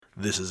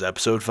This is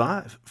episode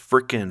 5.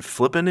 Frickin'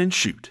 flippin' and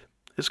shoot.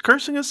 Is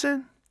cursing a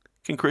sin?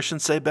 Can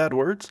Christians say bad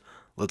words?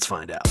 Let's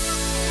find out.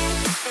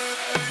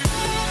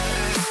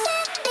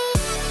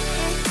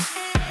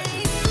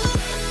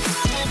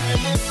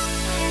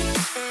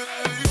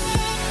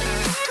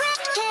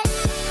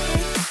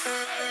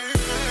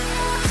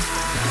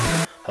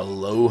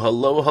 Hello,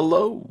 hello,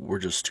 hello. We're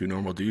just two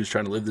normal dudes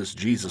trying to live this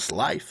Jesus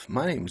life.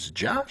 My name's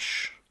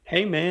Josh.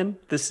 Hey man,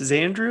 this is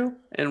Andrew,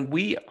 and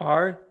we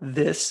are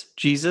This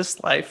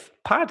Jesus Life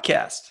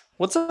podcast.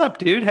 What's up,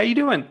 dude? How you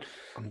doing?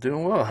 I'm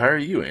doing well. How are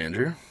you,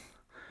 Andrew?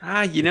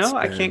 I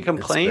can't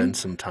complain. It's been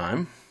some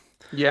time.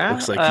 Yeah.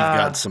 Looks like you've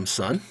got some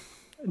sun.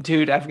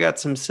 Dude, I've got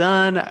some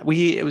sun.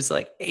 It was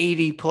like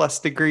 80 plus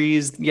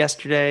degrees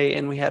yesterday,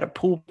 and we had a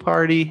pool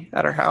party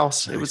at our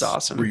house. Nice. It was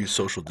awesome. Were you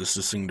social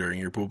distancing during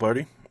your pool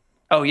party?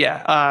 Oh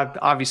yeah.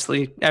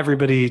 Obviously,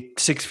 everybody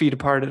 6 feet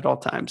apart at all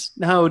times.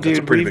 No, dude.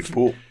 That's a pretty big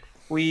pool.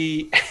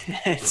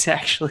 It's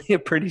actually a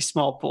pretty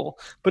small pool,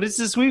 but it's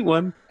a sweet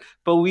one.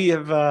 But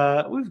we've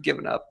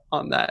given up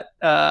on that.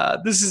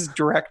 This is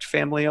direct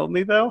family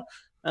only though.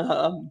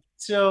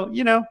 So,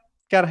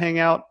 got to hang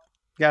out,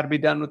 got to be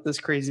done with this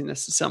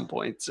craziness at some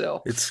point.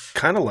 So it's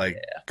kind of like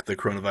the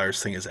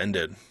coronavirus thing has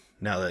ended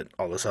now that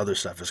all this other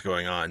stuff is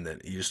going on,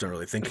 that you just don't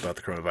really think about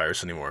the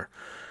coronavirus anymore.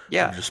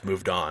 Yeah. We've just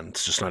moved on.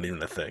 It's just not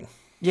even a thing.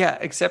 Yeah,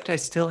 except I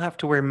still have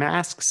to wear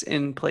masks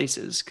in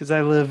places because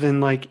I live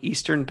in like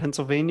Eastern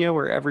Pennsylvania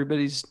where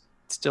everybody's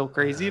still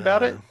crazy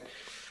about it.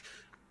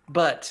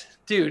 But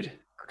dude,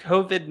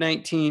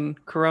 COVID-19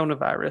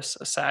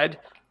 coronavirus aside,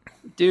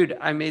 dude,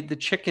 I made the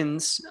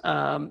chickens.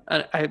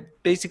 I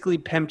basically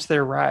pimped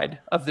their ride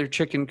of their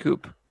chicken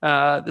coop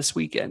this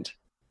weekend.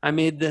 I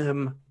made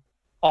them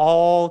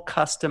all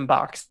custom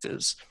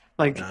boxes,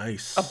 like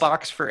nice. A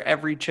box for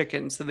every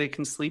chicken so they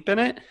can sleep in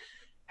it.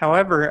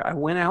 However, I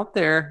went out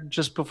there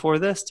just before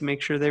this to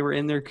make sure they were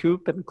in their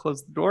coop and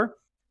closed the door.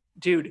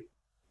 Dude,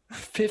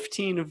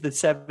 15 of the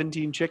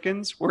 17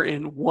 chickens were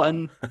in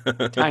one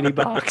tiny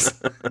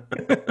box.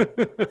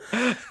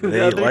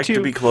 They like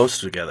to be close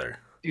together.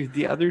 Dude,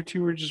 the other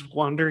two were just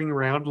wandering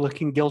around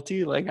looking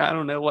guilty. Like, I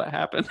don't know what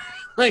happened.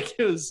 Like,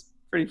 it was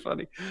pretty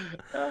funny.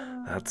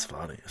 That's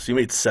funny. So you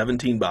made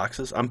 17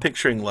 boxes? I'm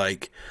picturing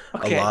like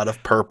a lot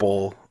of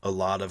purple, a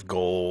lot of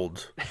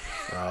gold,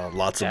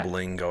 lots of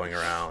bling going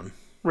around.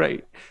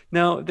 Right.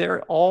 No,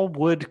 they're all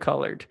wood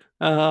colored.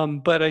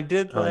 But I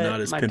did let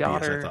not as my pimpy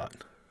daughter. as I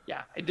thought.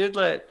 Yeah, I did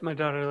let my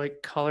daughter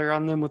like color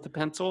on them with a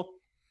pencil.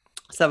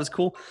 So that was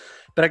cool.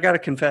 But I got to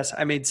confess,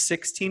 I made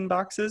 16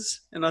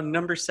 boxes. And on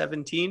number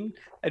 17,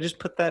 I just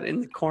put that in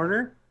the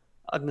corner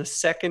on the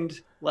second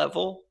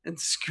level and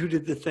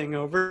scooted the thing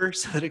over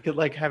so that it could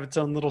like have its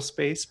own little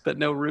space, but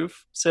no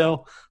roof.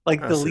 So like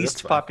the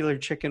least popular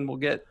chicken will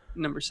get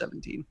number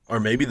 17.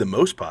 Or maybe the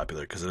most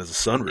popular because it has a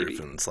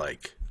sunroof and it's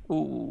like...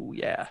 Ooh,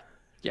 yeah.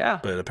 Yeah.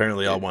 But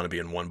apparently I'll want to be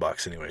in one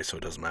box anyway, so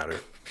it doesn't matter.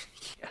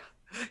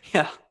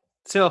 Yeah.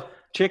 So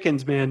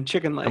chickens, man,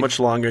 chicken life. How much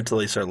longer until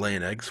they start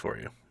laying eggs for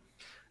you?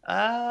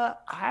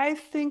 I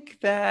think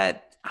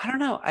that, I don't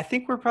know. I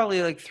think we're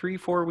probably like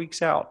 3-4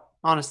 weeks out,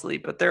 honestly,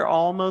 but they're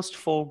almost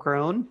full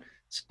grown.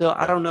 So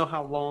I don't know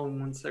how long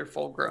once they're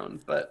full grown,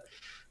 but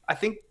I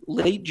think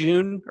late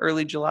June,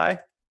 early July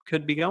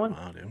could be going.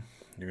 Wow, dude.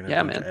 You're going to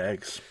have a bunch of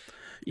eggs.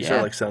 You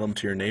start like selling them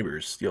to your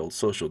neighbors. The old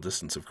social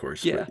distance, of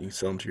course, but you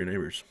sell them to your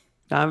neighbors.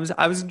 I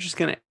was just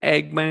gonna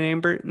egg my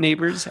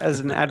neighbors as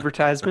an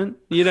advertisement,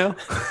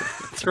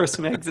 throw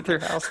some eggs at their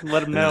house and let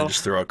them know.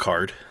 Just throw a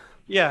card.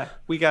 Yeah,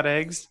 we got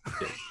eggs.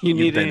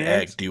 You've been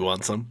egged. Do you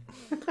want some?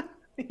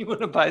 You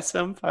want to buy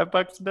some?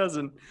 $5 a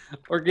dozen,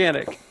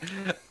 organic,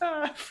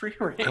 free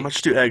range. How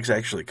much do eggs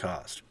actually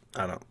cost?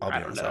 I'll be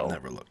honest, I've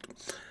never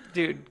looked.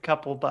 Dude,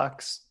 couple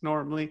bucks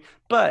normally,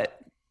 but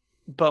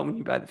when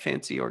you buy the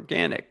fancy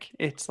organic,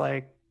 it's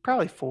like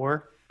probably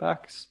 $4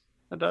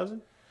 a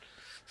dozen.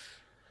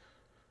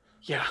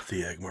 Yeah.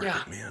 The egg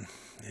market, man.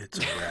 It's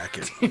a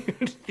racket.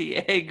 Dude, the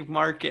egg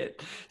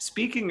market.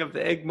 Speaking of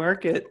the egg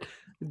market,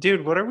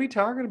 dude, what are we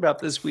talking about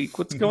this week?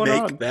 What's going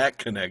on? Make that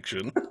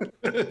connection.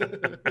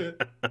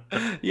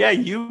 Yeah,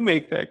 you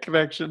make that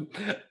connection.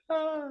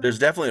 There's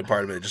definitely a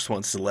part of it that just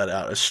wants to let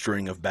out a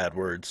string of bad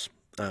words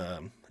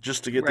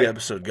just to get the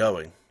episode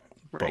going.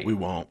 Right. But we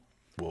won't.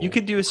 You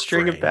could do a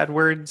string of bad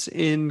words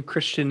in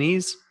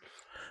Christianese.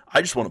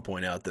 I just want to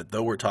point out that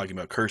though we're talking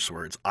about curse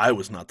words, I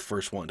was not the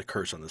first one to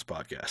curse on this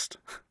podcast.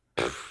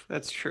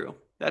 That's true.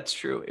 That's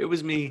true. It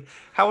was me.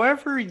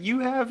 However, you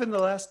have in the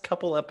last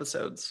couple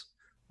episodes,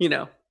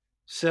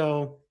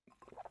 so.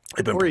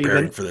 I've been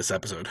preparing for this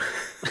episode.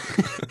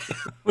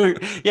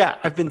 Yeah,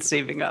 I've been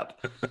saving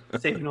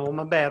all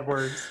my bad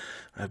words.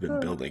 I've been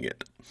building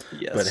it.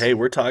 Yes. But hey,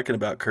 we're talking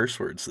about curse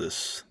words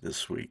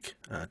this week,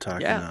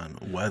 talking on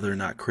whether or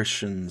not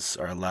Christians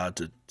are allowed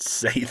to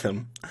say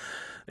them,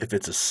 if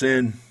it's a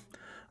sin.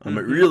 It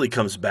really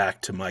comes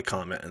back to my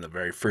comment in the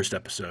very first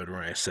episode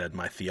where I said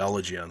my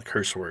theology on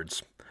curse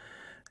words.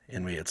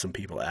 And we had some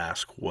people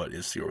ask, what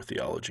is your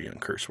theology on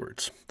curse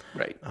words?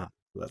 Right.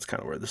 That's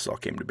kind of where this all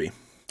came to be.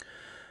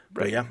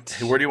 Right. But yeah,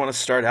 where do you want to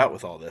start out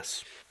with all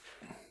this?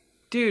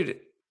 Dude,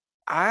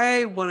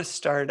 I want to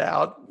start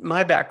out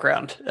my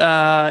background,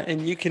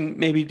 and you can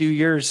maybe do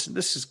yours.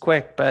 This is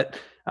quick, but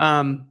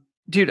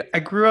dude, I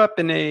grew up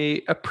in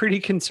a pretty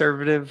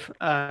conservative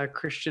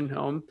Christian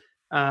home,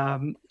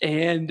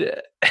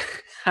 and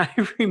I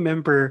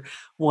remember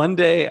one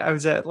day I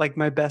was at like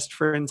my best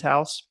friend's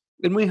house,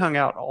 and we hung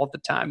out all the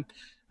time.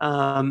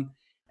 Um,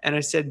 and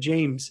I said,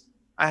 James,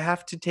 I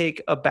have to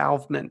take a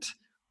bowelment.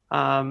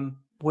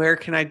 Where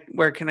can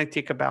I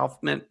take a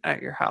bowelment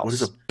at your What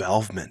is a house?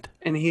 bowelment?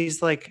 And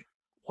he's like,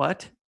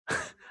 "What?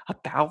 A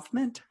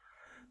bowelment?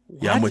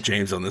 Yeah, I'm with What?"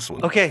 James on this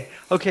one.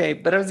 Okay,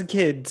 but I was a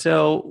kid,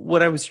 so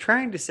what I was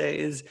trying to say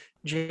is,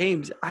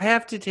 James, I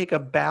have to take a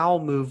bowel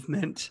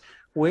movement.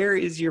 Where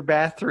is your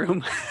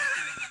bathroom?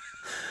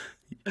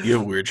 You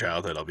have a weird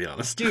childhood, I'll be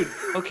honest. Dude,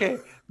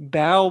 okay,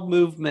 bowel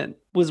movement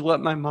was what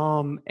my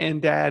mom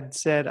and dad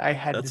said I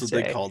had to That's what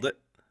they say. called it?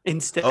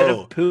 Instead of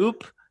Oh,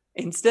 poop,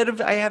 instead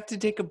of I have to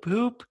take a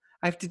poop,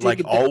 I have to take like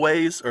a dump,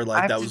 always? Or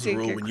I like have that to was the take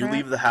rule? a When you crap.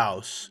 leave the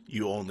house,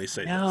 you only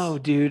say No, this.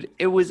 dude,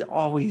 it was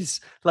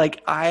always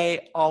like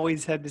I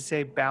always had to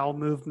say bowel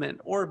movement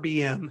or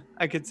BM.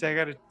 I could say I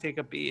got to take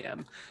a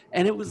BM.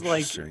 And it was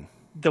like Interesting.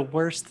 the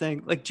worst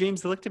thing. Like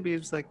James looked at me, he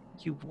was like,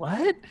 "You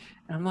what?"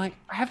 And I'm like,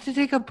 "I have to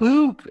take a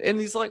poop." And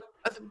he's like,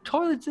 "The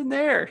toilet's in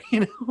there,"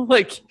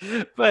 like,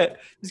 but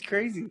it's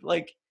crazy.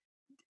 Like,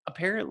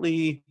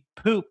 apparently,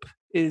 poop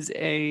is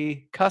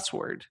a cuss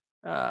word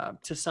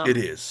to It some.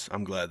 is.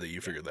 I'm glad that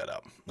you figured that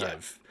out. Yeah.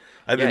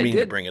 I've Yeah, been I meaning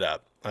to did. bring it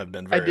up. I've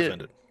been I very did.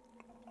 offended.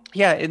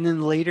 Yeah, and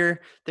then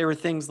later there were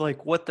things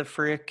like "what the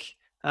frick,"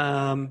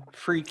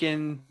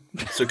 freaking,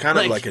 So kind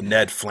of like like a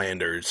Ned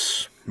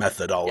Flanders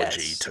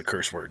methodology yes, to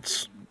curse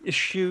words.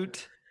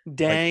 shoot,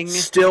 Like dang,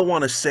 still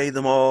want to say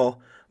them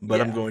all,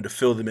 but I'm yeah, going to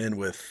fill them in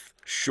with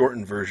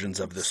shortened versions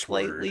of this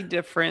slightly word.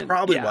 different.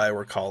 Probably Yeah, why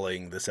we're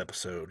calling this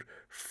episode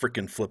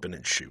frickin' flippin'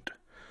 and shoot.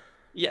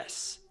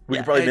 yes, We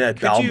could yeah. probably even add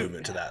Could bowel you?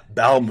 movement to that.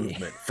 Bowel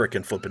movement,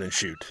 frickin' flippin' and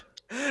shoot.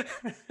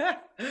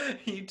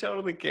 You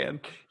totally can.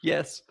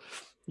 Yes,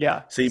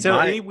 yeah. See, So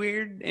any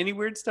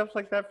weird stuff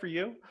like that for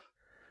you?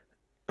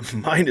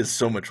 mine is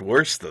so much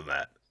worse than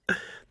that.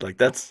 Like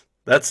that's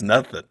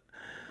nothing.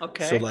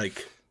 So Okay.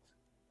 like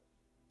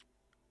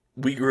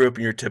we grew up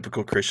in your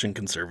typical Christian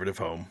conservative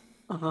home.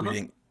 Uh We huh.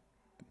 didn't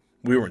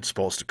we weren't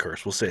supposed to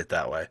curse. We'll say it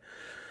that way.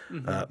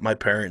 Hmm. My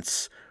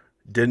parents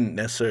didn't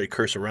necessarily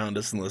curse around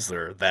us unless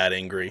they're that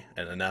angry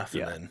and enough, and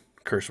Yeah. then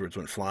curse words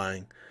went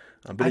flying.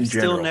 But I've in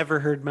still general,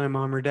 never heard my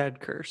mom or dad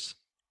curse.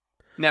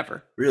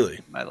 Never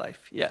really, in my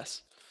life.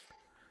 Yes.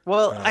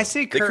 Well, I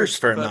say they curse a curse,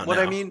 fair but amount what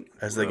I now mean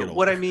as they get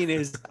what I older. mean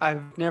is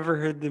I've never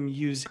heard them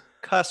use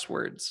cuss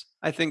words.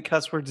 I think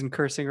cuss words and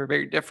cursing are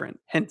very different.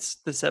 Hence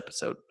this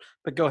episode.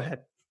 But go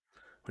ahead.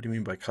 What do you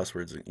mean by cuss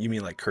words? You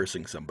mean like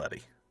cursing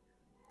somebody?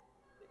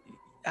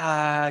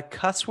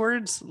 Cuss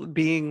words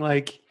being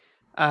like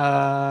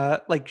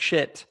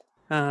shit.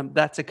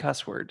 That's a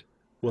cuss word.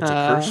 What's a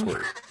curse Um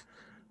word?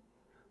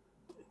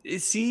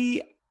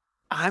 see,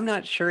 I'm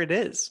not sure it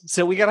is.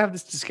 So we gotta have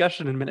this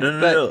discussion in a No, minute. no,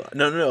 But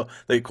no, no, no,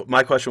 no.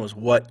 My question was,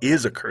 what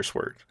is a curse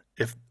word?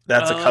 If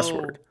that's a cuss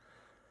word,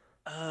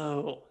 oh,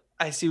 oh,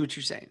 I see what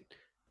you're saying.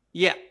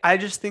 Yeah, I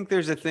just think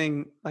there's a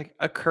thing like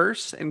a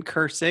curse and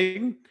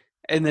cursing,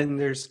 and then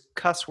there's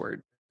cuss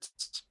words.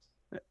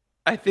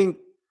 I think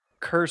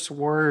curse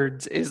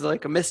words is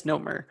like a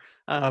misnomer.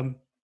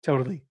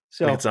 Totally.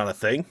 like it's So not a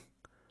thing.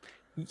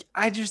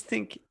 I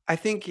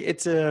think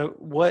it's a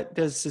what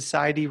does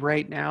society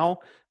right now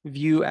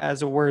view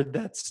as a word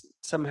that's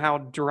somehow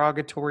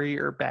derogatory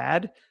or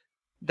bad?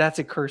 That's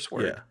a curse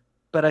word. Yeah.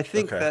 But I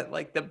think Okay. that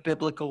like the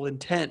biblical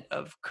intent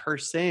of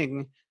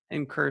cursing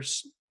and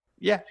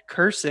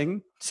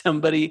cursing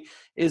somebody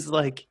is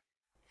like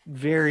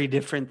very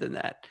different than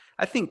that.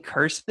 I think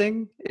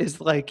cursing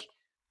is like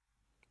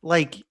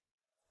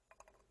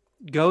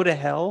go to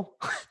hell,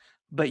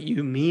 but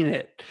you mean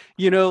it.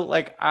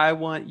 Like I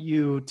want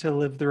you to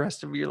live the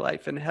rest of your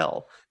life in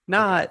hell.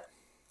 Okay.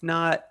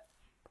 Not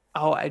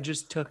oh, I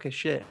just took a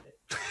shit.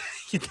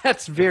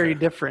 That's very Okay.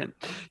 different.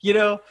 You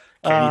know,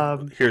 Can you?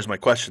 um Here's my that's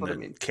question what I then.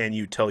 mean. Can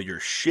you tell your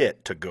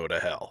shit to go to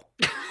hell?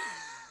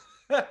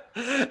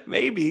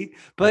 Maybe,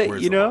 Like, but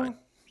where's the line?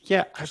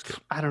 yeah, Just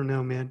kidding. I don't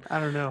know, man. I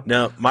don't know.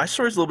 Now, my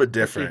story's a little bit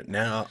We'll see. different.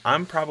 Now,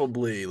 I'm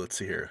probably, let's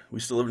see here. We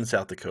still live in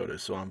South Dakota,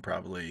 so I'm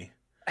probably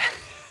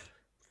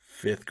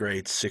fifth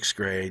grade, sixth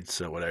grade.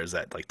 So, whatever is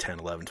that, like 10,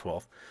 11,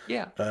 12.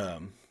 Yeah.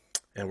 Um,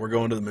 and we're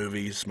going to the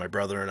movies, my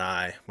brother and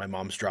I. My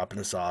mom's dropping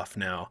us off.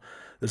 Now,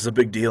 this is a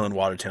big deal in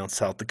Watertown,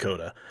 South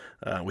Dakota.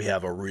 We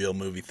have a real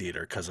movie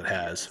theater because it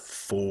has Yes.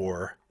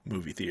 4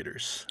 movie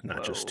theaters,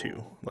 not just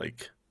 2. Whoa.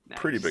 Like,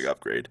 pretty big Nice.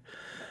 upgrade.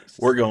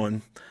 We're Nice.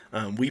 going.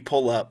 We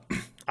pull up.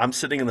 I'm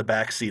sitting in the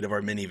back seat of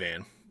our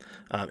minivan,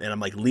 and I'm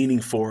like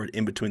leaning forward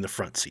in between the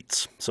front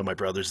seats. So my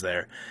brother's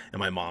there and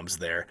my mom's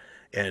there.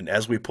 And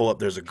as we pull up,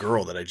 there's a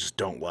girl that I just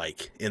don't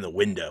like in the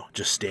window,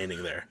 just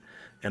standing there.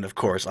 And of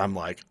course, I'm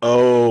like,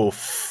 oh,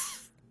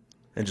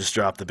 and just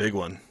drop the big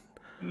one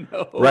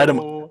right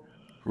on, No.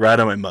 right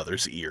on my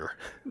mother's ear.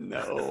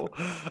 No.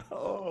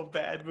 Oh,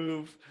 bad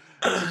move.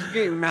 Did you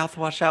get your mouth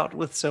washed out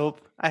with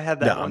soap? I had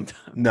No, that one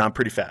time. I'm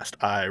pretty fast.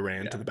 I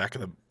ran to Yeah. the back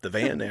of the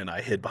van and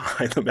I hid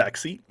behind the back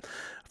seat.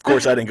 Of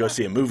course, I didn't go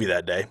see a movie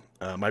that day.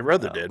 My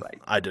brother Oh, did. right,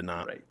 I did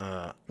not.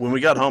 right. When we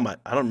got home, I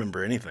don't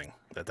remember anything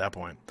at that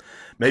point.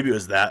 Maybe it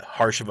was that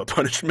harsh of a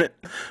punishment,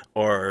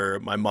 or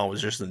my mom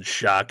was just in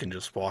shock and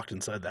just walked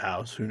inside the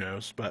house. Who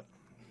knows? But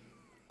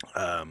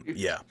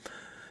yeah,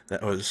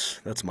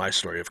 that's my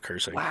story of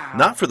cursing. Not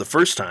Wow. for the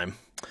first time.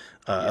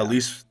 At Yeah.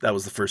 least that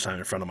was the first time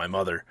in front of my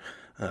mother.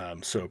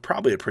 So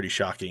probably a pretty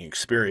shocking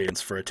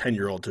experience for a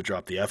 10-year-old to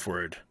drop the F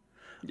word.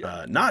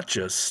 Yeah. Not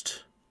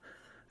just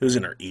it was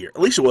in her ear.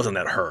 At least it wasn't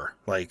at her.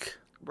 Like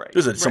it Right.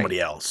 was at Right. somebody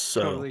else.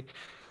 So Totally.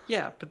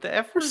 Yeah, but the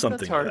F there's word, that's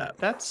something to hard. that.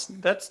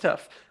 That's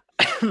tough.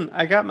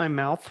 I got my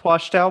mouth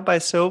washed out by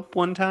soap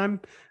one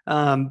time.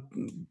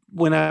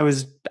 When I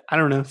was, I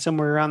don't know,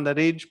 somewhere around that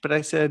age, but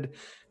I said,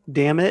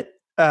 damn it.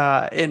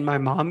 And my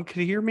mom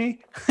could hear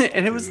me.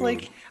 And it was Dude.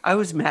 like I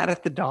was mad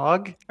at the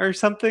dog or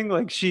something.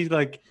 Like she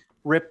like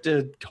ripped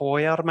a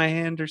toy out of my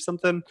hand or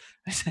something.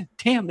 I said,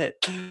 damn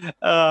it.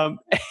 And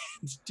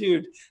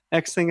dude,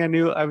 next thing I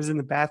knew, I was in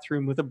the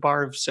bathroom with a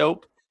bar of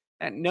soap.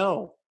 And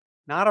no,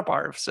 not a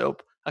bar of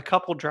soap, a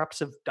couple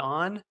drops of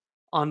Dawn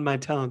on my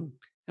tongue.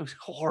 It was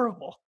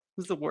horrible.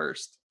 It was the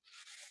worst.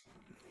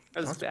 It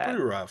was That's pretty bad.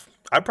 rough.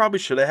 I probably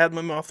should have had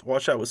my mouth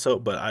washed out with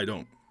soap, but I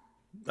don't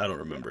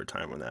remember a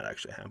time when that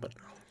actually happened.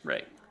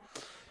 Right.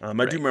 I do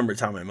Right. remember a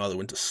time my mother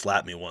went to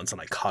slap me once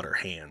and I caught her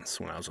hands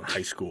when I was in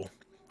high school.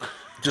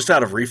 Just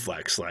out of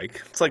reflex,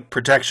 like it's like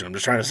protection. I'm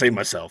just trying to save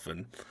myself,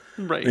 and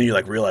then Right. you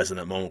like realize in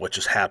that moment what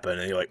just happened,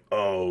 and you're like,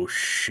 "Oh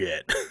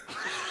shit!"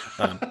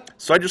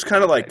 So I just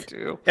kind of I like,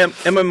 do. and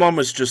my mom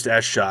was just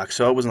as shocked,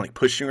 so I wasn't like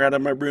pushing her out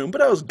of my room, but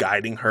I was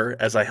guiding her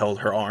as I held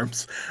her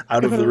arms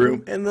out of the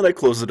room, and then I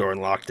closed the door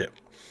and locked it.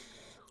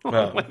 Oh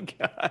my Um,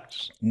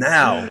 gosh.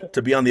 Now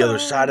to be on the other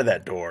side Uh, of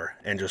that door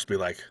and just be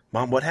like,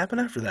 "Mom, what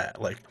happened after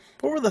that?" Like,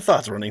 what were the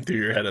thoughts running through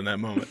your head in that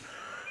moment?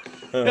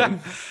 yeah, Um,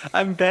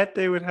 I bet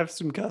they would have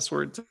some cuss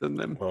words in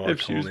them well, I if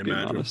can she was only being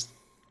imagine. honest.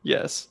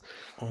 Yes.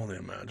 Only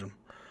imagine.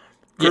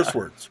 Curse Yeah.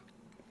 words.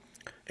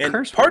 And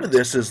Curse part of words.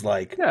 this is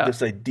like Yeah.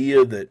 this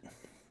idea that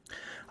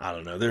I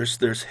don't know.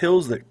 There's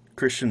hills that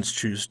Christians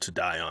choose to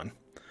die on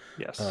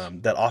Yes.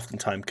 that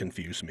oftentimes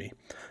confuse me.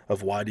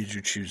 Of why did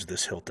you choose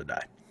this hill to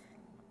die?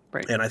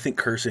 Right. And I think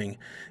cursing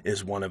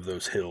is one of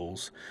those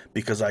hills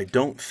because I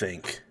don't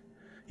think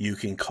you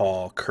can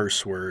call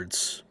curse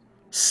words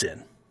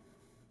sin.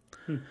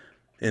 Hmm.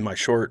 And my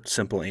short,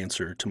 simple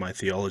answer to my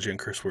theology on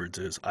curse words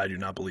is I do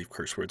not believe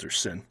curse words are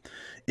sin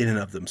in and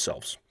of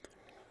themselves.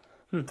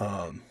 Hmm. And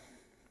the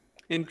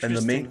main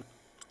Interesting.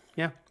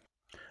 Yeah.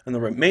 and the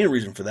main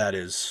reason for that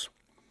is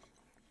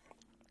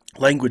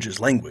language is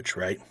language,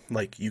 right?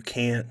 Like you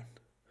can't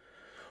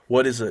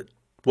what is it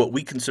what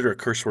we consider a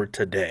curse word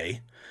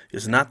today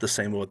is not the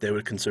same as what they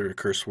would consider a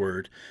curse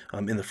word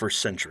in the first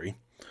century.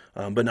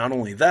 But not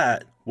only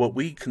that, what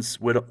we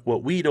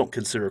don't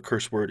consider a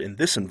curse word in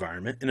this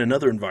environment, in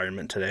another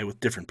environment today with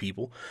different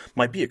people,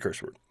 might be a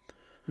curse word,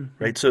 Hmm.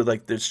 right? So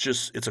like, it's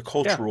a Yeah.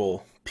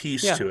 cultural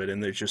piece Yeah. to it,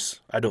 and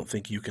I don't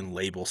think you can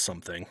label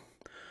something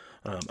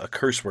a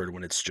curse word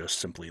when it's just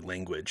simply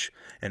language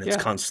and it's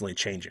Yeah. constantly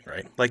changing,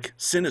 right? Like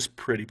sin is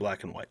pretty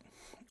black and white.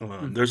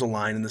 Mm-hmm. There's a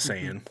line in the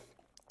Mm-hmm. sand,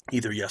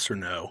 either yes or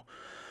no.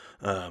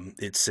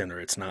 It's sin or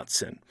it's not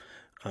sin.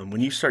 When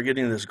you start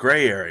getting into this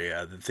gray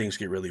area, then things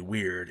get really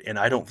weird. And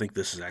I don't think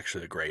this is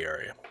actually a gray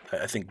area.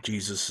 I think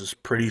Jesus is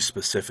pretty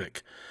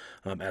specific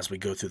as we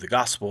go through the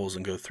Gospels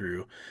and go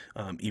through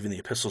even the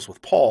epistles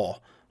with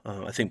Paul.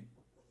 I think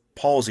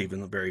Paul's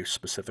even very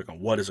specific on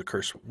what is a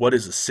curse, what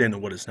is a sin,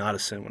 and what is not a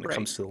sin when it Right.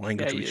 comes to the Yeah,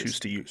 language we he choose is.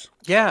 to use.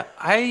 Yeah,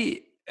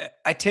 I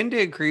tend to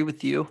agree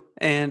with you,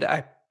 and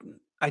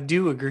I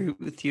do agree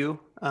with you.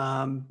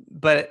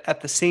 But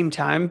at the same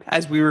time,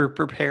 as we were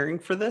preparing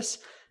for this,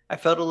 I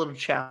felt a little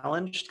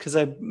challenged because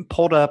I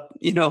pulled up,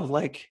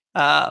 like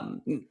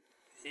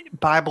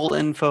Bible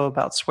info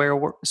about swear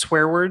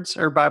words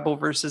or Bible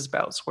verses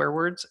about swear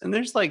words, and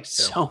there's like Yeah.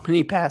 so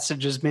many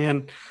passages,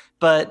 man.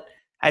 But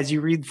as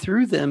you read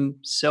through them,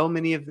 so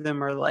many of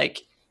them are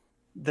like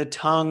the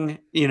tongue,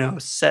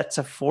 sets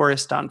a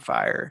forest on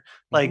fire.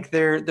 Hmm. Like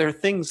there are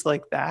things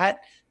like that,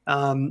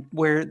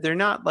 where they're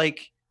not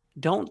like,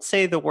 don't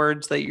say the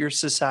words that your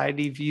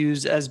society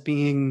views as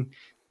being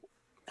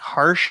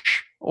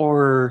harsh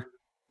or,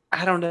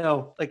 I don't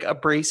know, like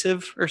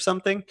abrasive or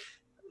something.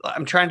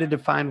 I'm trying to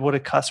define what a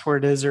cuss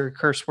word is or a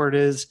curse word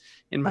is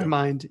in my Yeah.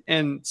 mind,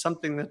 and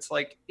something that's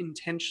like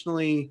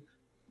intentionally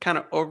kind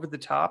of over the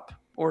top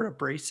or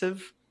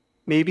abrasive,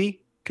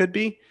 maybe could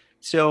be.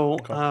 So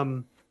Okay.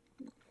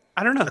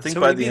 I don't know. I think So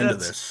by maybe the end of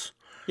that's, this,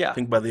 I yeah.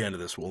 think by the end of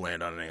this, we'll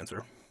land on an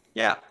answer.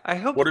 Yeah, I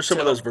hope What are some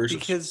of those so verses?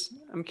 because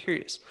I'm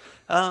curious.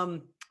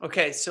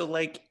 Okay, so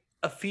like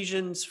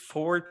Ephesians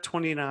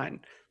 4:29,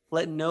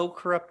 let no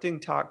corrupting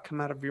talk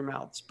come out of your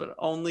mouths, but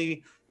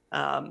only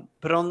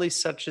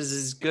such as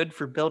is good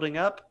for building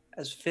up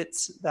as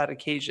fits that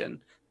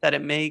occasion, that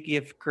it may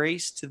give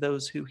grace to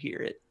those who hear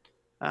it.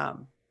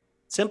 Um,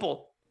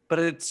 Simple, but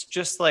it's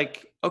just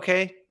like,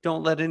 okay,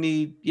 don't let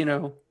any,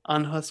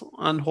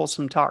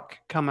 unwholesome talk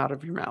come out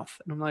of your mouth.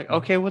 And I'm like,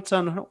 okay, what's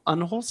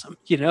unwholesome?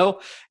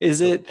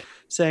 Is it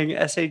saying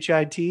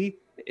shit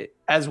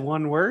as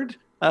one word,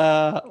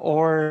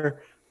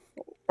 or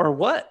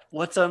what?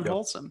 What's Yep.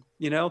 unwholesome?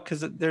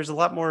 Because there's a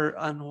lot more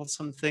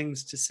unwholesome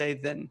things to say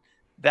than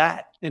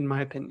that, in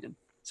my opinion.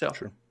 So,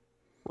 True.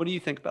 what do you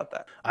think about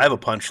that? I have a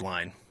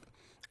punchline,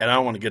 and I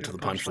don't want to get You to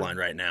have the a punchline? punchline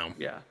right now.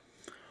 Yeah.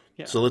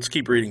 Yeah. So let's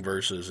keep reading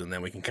verses, and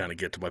then we can kind of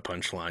get to my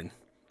punchline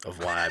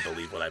of why I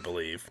believe what I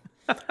believe.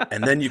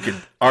 And then you could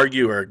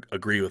argue or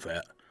agree with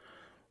that.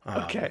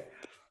 Okay.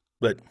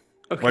 But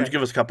why don't you Okay.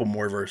 give us a couple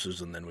more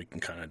verses, and then we can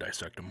kind of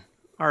dissect them?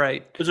 All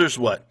right. Because there's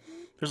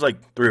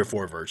like 3 or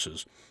 4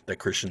 verses that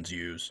Christians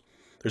use.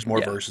 There's more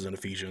Yeah. verses in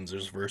Ephesians.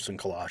 There's a verse in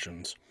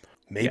Colossians.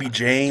 Maybe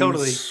Yeah.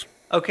 Totally. James.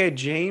 Okay,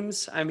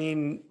 James. I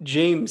mean,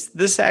 James,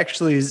 this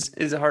actually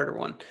is a harder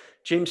one.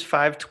 James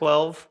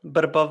 5:12,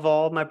 but above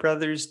all, my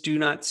brothers, do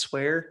not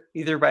swear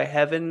either by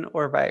heaven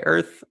or by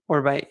earth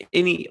or by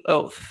any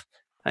oath,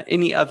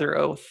 any other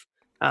oath,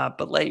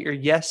 but let your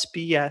yes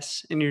be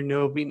yes and your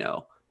no be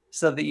no,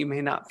 so that you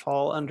may not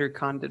fall under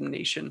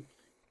condemnation.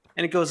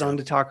 And it goes Yeah. on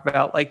to talk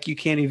about like you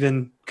can't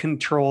even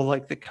control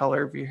like the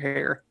color of your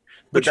hair,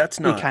 But which that's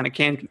we not. kind of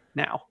can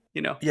now.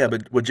 Yeah,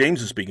 but what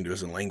James is speaking to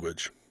isn't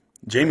language.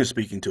 James is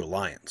Right. speaking to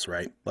alliance,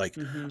 right? Like,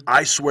 Hmm.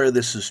 I swear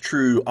this is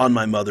true on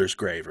my mother's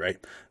grave, right?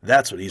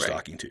 That's what he's Right.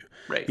 talking to.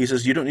 Right. He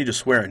says you don't need to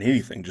swear on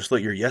anything. Just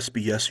let your yes be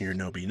yes and your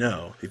no be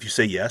no. If you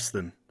say yes,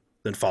 then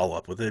follow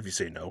up with it. If you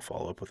say no,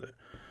 follow up with it.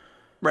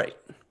 Right.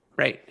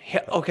 Right.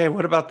 Okay,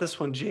 what about this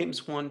one?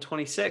 James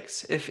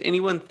 1:26. If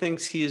anyone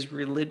thinks he is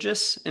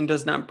religious and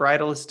does not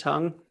bridle his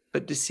tongue,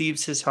 but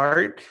deceives his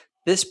heart,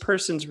 this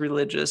person's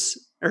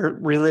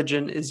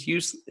religion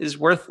is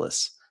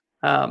worthless.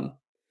 Um,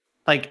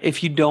 like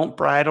if you don't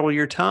bridle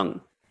your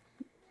tongue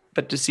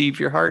but deceive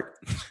your heart,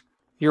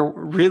 your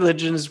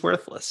religion is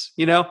worthless.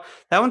 That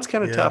one's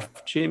kind of Yeah,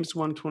 tough. James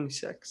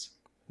 1:26.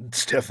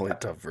 it's definitely a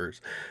tough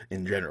verse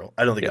in general.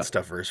 I don't think Yeah. it's a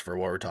tough verse for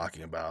what we're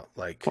talking about.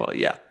 Like, Well,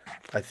 yeah.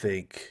 I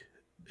think,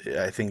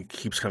 I think it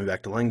keeps coming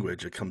back to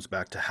language. It comes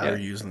back to how Yeah. you're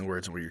using the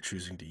words and where you're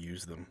choosing to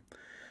use them.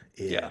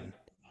 Yeah. In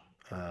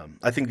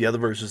I think the other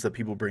verses that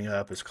people bring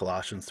up is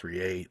Colossians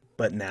 3:8.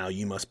 But now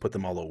you must put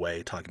them all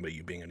away, talking about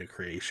you being a new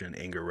creation,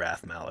 anger,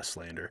 wrath, malice,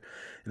 slander,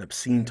 and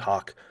obscene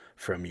talk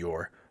from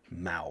your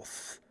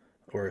mouth.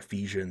 Or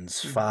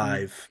Ephesians Hmm.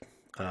 5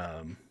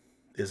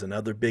 is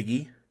another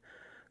biggie.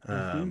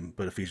 Hmm.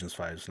 But Ephesians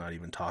 5 is not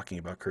even talking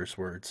about curse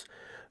words.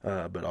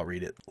 But I'll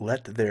read it.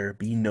 Let there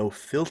be no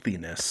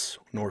filthiness,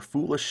 nor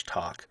foolish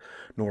talk,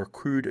 nor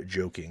crude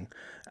joking,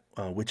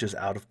 which is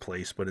out of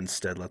place, but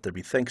instead let there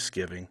be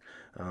thanksgiving.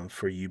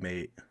 For you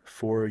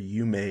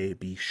may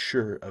be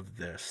sure of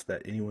this,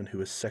 that anyone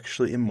who is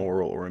sexually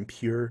immoral or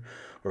impure,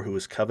 or who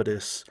is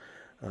covetous,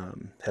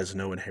 has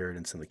no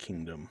inheritance in the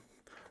kingdom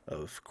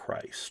of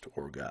Christ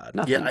or God.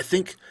 Yeah,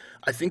 Nothing.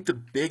 I think the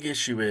big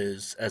issue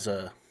is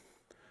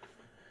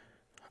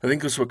I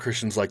think this is what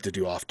Christians like to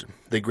do often.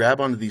 They grab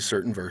onto these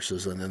certain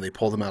verses and then they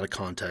pull them out of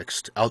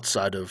context,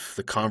 outside of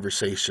the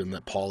conversation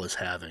that Paul is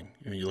having.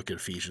 You look at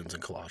Ephesians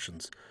and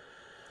Colossians,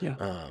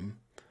 Yeah.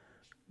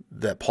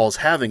 that Paul's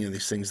having in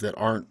these things that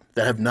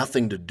have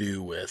nothing to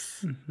do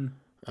with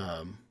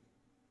Hmm.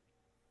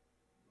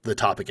 the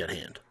topic at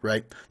hand,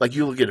 right? Like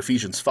you look at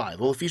Ephesians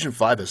 5. Well, Ephesians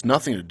 5 has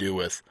nothing to do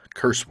with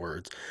curse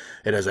words.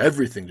 It has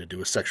everything to do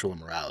with sexual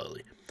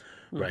immorality,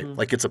 right? Hmm.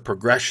 Like it's a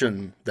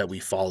progression that we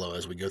follow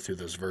as we go through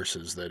those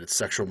verses, that it's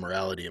sexual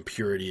morality and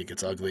purity, it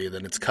gets ugly, and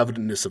then it's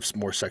covetousness of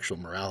more sexual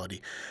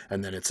morality,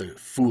 and then it's a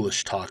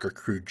foolish talk or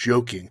crude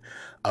joking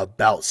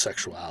about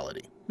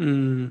sexuality.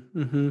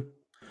 Mm-hmm.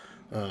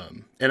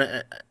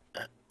 And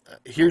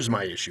here's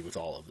my issue with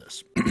all of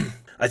this.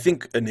 I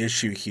think an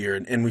issue here,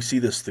 and we see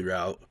this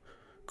throughout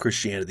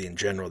Christianity in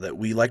general, that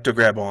we like to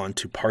grab on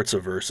to parts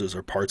of verses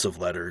or parts of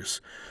letters,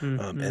 and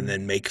Hmm.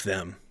 then make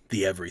them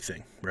the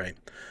everything, right?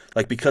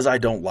 Like because I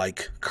don't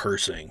like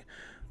cursing,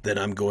 then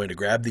I'm going to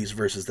grab these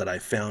verses that I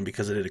found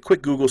because I did a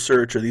quick Google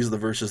search, or these are the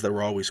verses that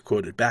were always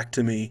quoted back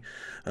to me.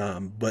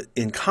 But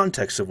in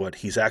context of what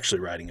he's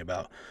actually writing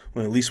about,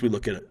 well, at least we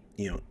look at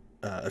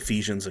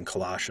Ephesians and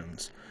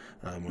Colossians,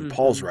 when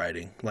Paul's Hmm.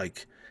 writing,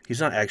 like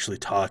he's not actually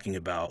talking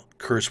about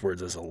curse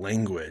words as a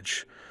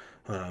language.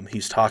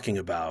 He's talking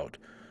about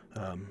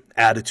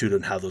attitude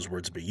and how those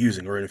words be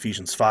using. Or in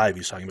Ephesians 5,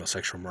 he's talking about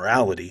sexual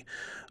morality,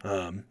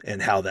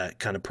 and how that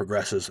kind of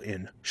progresses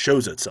and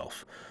shows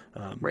itself.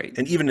 Right.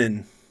 And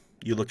even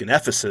you look in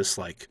Ephesus,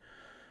 like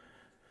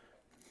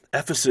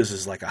Ephesus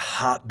is like a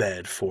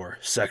hotbed for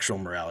sexual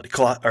morality.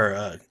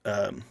 Didn't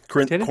they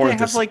Corinth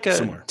have is like a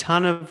similar.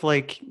 ton of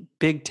like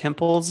big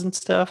temples and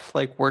stuff,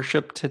 like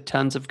worship to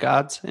tons of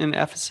gods in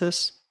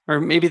Ephesus? Or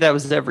maybe that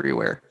was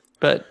everywhere.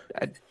 But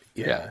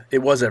yeah, Yeah, it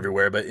was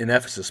everywhere, but in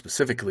Ephesus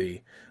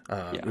specifically,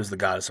 it yeah. was the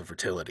goddess of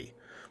fertility.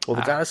 Well,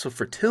 the Ah. goddess of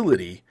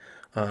fertility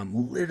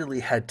literally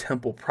had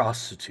temple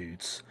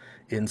prostitutes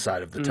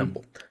inside of the Mm,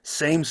 temple.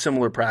 Same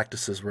similar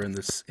practices were in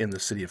the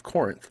city of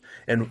Corinth,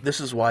 and this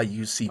is why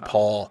you see wow.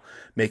 Paul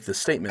make the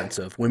statements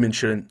of women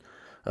shouldn't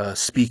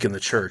speak in the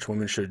church.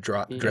 Women should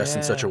dress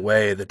in such a Yeah.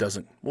 way that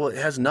doesn't. Well, it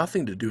has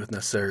nothing to do with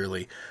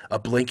necessarily a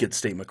blanket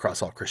statement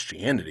across all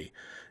Christianity.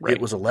 It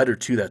Right. was a letter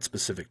to that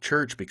specific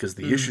church because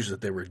the Mm. issues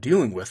that they were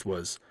dealing with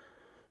was,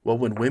 well,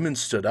 when women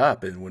stood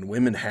up and when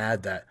women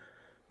had that,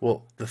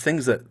 well, the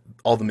things that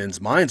all the men's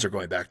minds are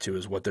going back to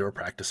is what they were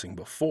practicing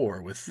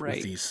before with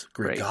Right. these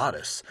Greek Right.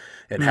 goddess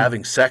and Mm.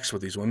 having sex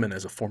with these women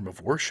as a form of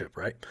worship,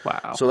 right?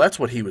 Wow. So that's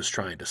what he was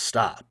trying to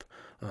stop.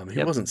 He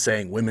Yep. wasn't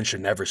saying women should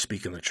never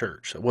speak in the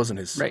church. That wasn't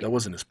his. Right. That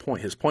wasn't his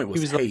point. His point He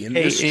was, was like, hey, in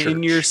 "Hey, this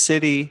in your church,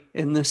 city,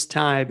 in this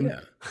time,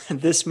 yeah,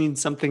 this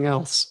means something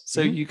else.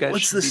 So you guys well,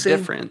 it's should the be same.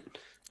 different."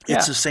 It's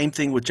Yeah. the same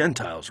thing with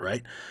Gentiles,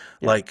 right?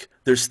 Yep. Like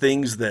there's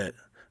things that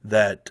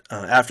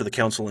after the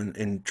council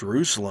in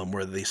Jerusalem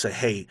where they say,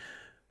 hey,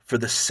 for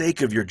the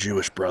sake of your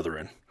Jewish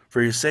brethren,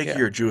 for your sake of Yeah.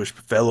 your Jewish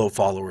fellow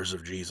followers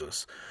of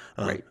Jesus,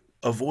 um, Right.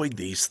 avoid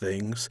these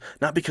things,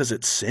 not because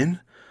it's sin,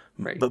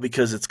 Right. but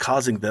because it's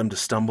causing them to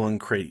stumble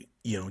and create,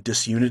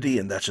 disunity,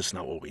 and that's just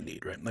not what we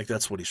need, right? Like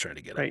that's what he's trying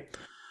to get at. Right.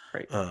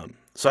 Right.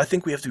 So I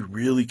think we have to be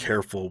really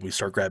careful when we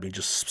start grabbing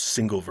just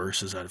single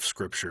verses out of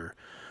Scripture,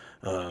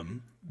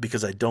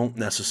 because I don't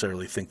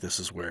necessarily think this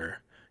is where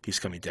he's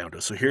coming down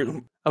to. So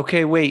here,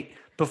 Okay, wait.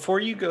 Before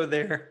you go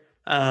there,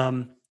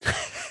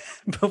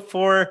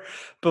 before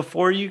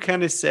before you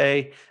kind of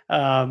say,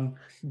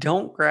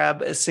 don't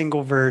grab a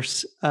single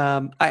verse.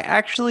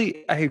 I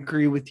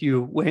agree with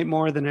you way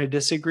more than I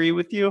disagree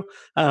with you.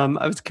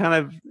 I was kind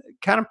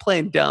of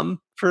playing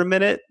dumb for a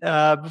minute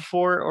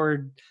before,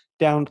 or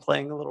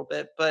downplaying a little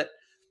bit, but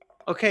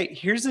okay,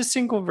 here's a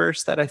single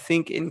verse that I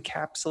think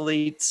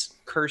encapsulates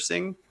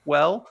cursing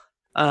well.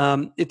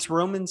 It's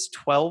Romans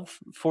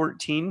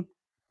 12:14.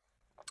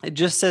 It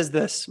just says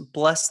this: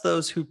 bless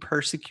those who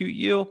persecute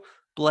you,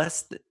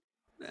 bless,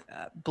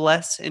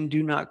 bless and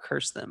do not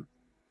curse them.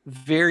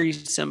 Very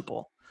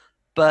simple.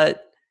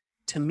 But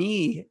to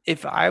me,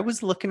 if I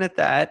was looking at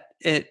that,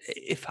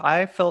 if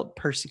I felt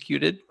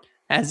persecuted,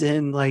 as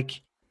in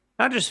like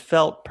not just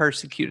felt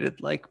persecuted,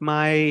 like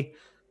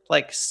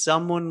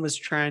someone was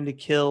trying to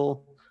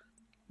kill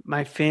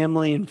my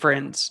family and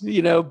friends,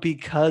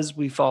 because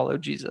we follow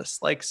Jesus.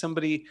 Like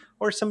somebody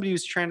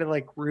who's trying to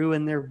like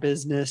ruin their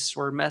business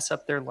or mess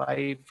up their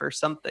life or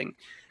something.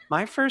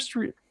 My first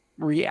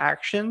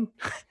reaction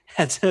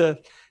as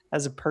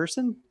a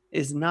person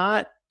is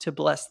not to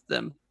bless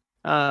them.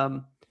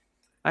 Um,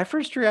 my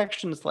first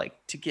reaction is like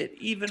to get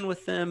even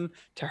with them,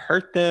 to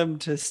hurt them,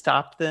 to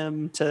stop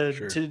them, to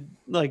sure, to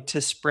like to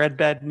spread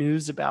bad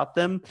news about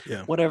them,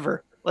 yeah,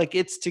 whatever. Like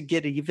it's to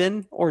get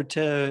even or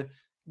to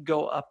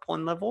go up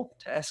one level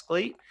to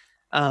escalate.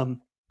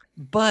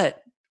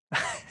 But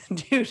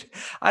dude,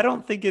 I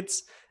don't think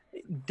it's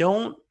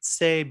don't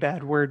say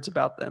bad words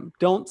about them.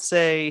 Don't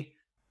say,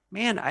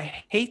 man, I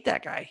hate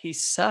that guy. He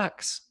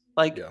sucks.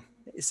 Like yeah,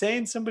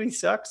 saying somebody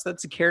sucks,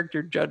 that's a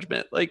character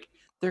judgment. Like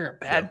they're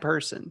a yeah. bad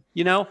person.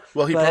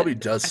 Well, he probably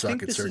But does I suck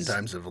think at this certain is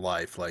times of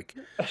life, like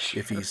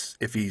if sure,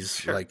 he's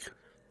sure. like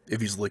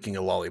if he's licking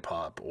a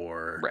lollipop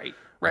or Right,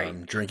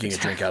 right. drinking a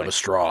drink out of a Exactly.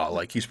 straw,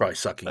 like he's probably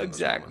sucking in those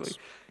Exactly. moments.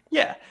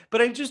 Yeah,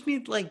 but I just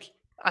mean like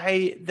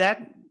I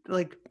that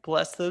like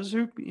bless those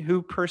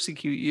who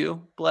persecute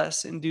you,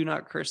 bless and do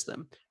not curse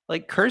them.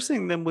 Like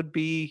cursing them would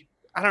be,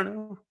 I don't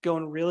know,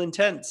 going real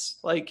intense.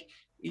 Like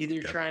either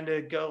Yeah, trying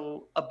to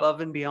go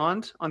above and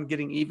beyond on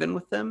getting even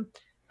with them,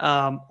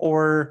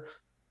 or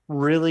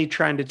really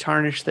trying to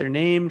tarnish their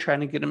name, trying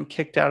to get them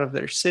kicked out of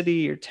their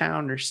city or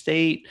town or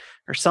state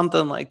or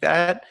something like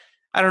that.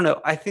 I don't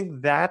know. I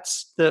think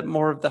that's the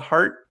more of the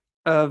heart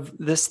of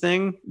this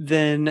thing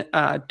than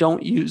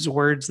don't use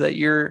words that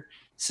your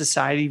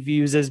society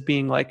views as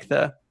being like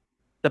the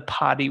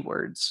potty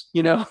words,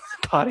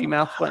 potty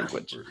mouth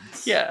language.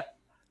 words. Yeah,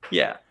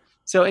 yeah.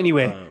 So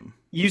anyway, Um,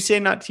 you say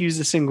not to use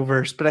a single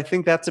verse, but I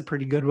think that's a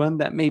pretty good one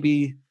that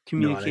maybe no, and I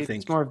communicates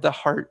think more of the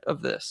heart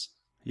of this.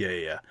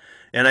 yeah.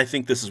 And I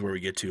think this is where we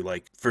get to,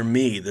 like, for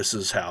me, this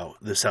is how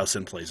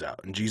sin plays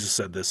out. And Jesus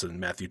said this in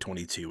Matthew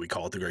 22. We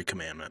call it the Great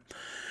Commandment.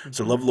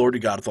 So Mhm. love the Lord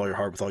your God with all your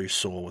heart, with all your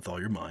soul, with all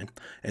your mind.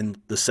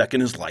 And the second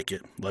is like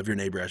it: love your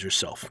neighbor as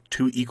yourself.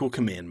 Two equal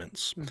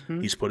commandments.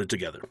 Mhm. He's put it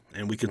together,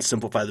 and we can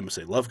simplify them and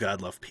say, love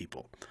God, love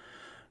people.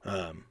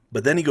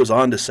 But then he goes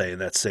on to say in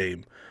that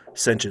same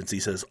sentence, he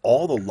says,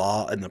 all the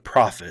law and the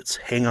prophets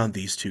hang on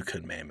these two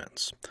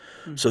commandments.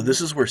 So Mhm.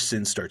 this is where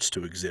sin starts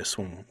to exist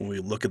when we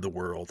look at the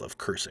world of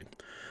cursing.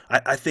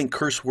 I think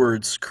curse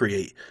words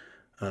create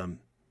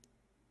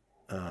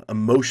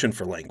emotion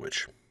for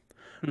language.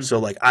 Mhm. So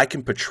like I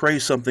can portray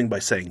something by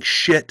saying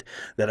shit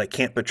that I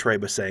can't portray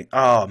by saying,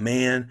 oh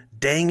man,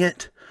 dang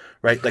it.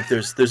 Right? Like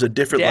there's a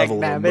different Dag level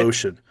of nabbit.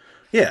 emotion.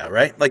 Yeah,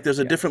 right? Like there's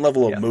a Yeah. different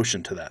level of Yeah.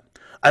 emotion to that.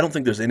 I don't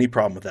think there's any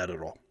problem with that at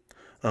all.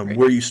 Right.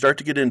 Where you start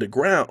to get into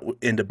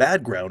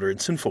bad ground or in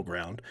sinful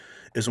ground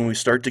is when we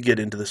start to get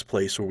into this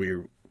place where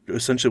we're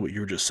essentially what you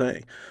were just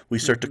saying. We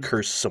start to Mhm.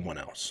 curse someone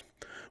else.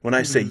 When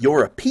I say Mhm.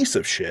 you're a piece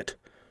of shit,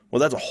 well,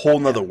 that's a whole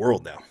nother Yeah.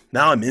 world now.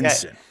 Now I'm in Yeah.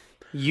 sin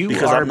You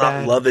because are I'm not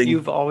bad. loving.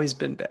 You've always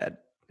been bad.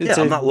 Yeah, It's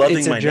I'm a not it's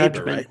loving a my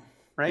neighbor, right? judgment,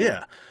 right?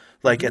 Yeah,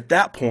 like Mhm. at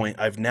that point,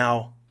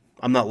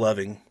 I'm not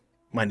loving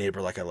my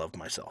neighbor like I love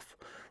myself.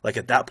 Like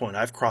at that point,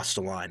 I've crossed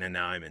a line and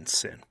now I'm in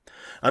sin.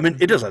 I mean,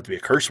 it doesn't have to be a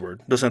curse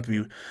word. It doesn't have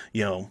to be,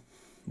 you know,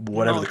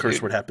 whatever No, the curse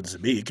dude. word happens to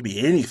be. It could be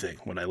anything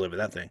when I live with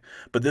that thing.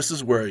 But this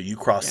is where you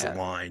cross the Yeah.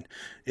 line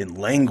in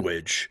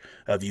language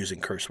of using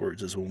curse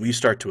words, is when we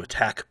start to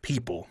attack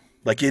people.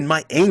 Like in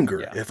my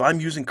anger, Yeah. if I'm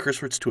using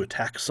curse words to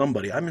attack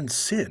somebody, I'm in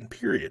sin,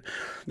 period.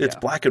 It's Yeah.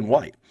 black and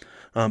white.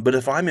 But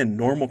if I'm in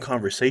normal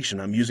conversation,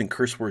 I'm using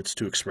curse words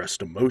to express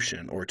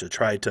emotion or to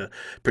try to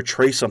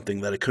portray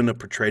something that I couldn't have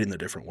portrayed in a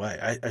different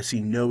way. I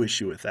see no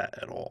issue with that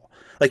at all.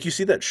 Like you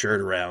see that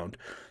shirt around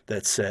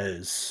that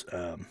says,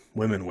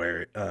 women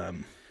wear it,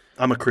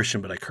 I'm a Christian,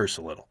 but I curse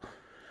a little.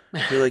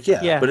 You're like,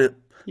 yeah, Yeah. but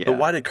Yeah.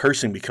 why did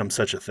cursing become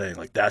such a thing?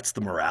 Like that's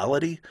the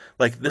morality?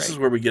 Like this is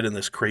Right. where we get in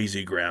this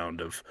crazy ground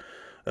of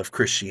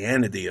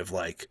Christianity of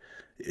like,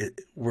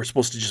 we're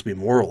supposed to just be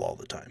moral all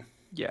the time.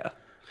 Yeah.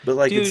 But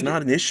like it's Dude.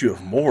 not an issue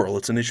of moral,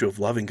 it's an issue of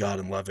loving God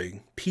and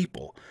loving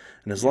people.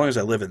 And as long Yeah. as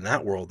I live in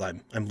that world,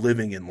 I'm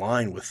living in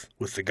line with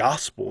the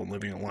gospel and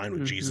living in line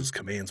with Hmm. Jesus'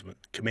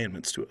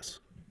 commandments to us.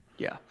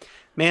 Yeah.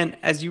 Man,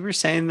 as you were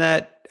saying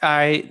that,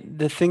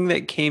 the thing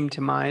that came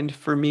to mind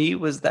for me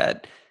was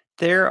that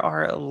there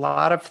are a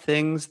lot of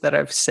things that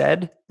I've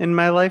said in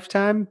my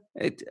lifetime.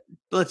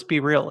 Let's be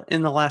real,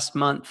 in the last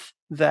month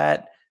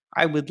that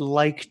I would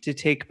like to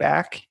take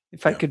back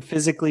if I Yeah. could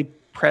physically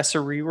press a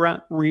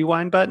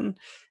rewind button.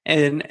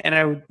 And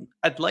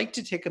I'd like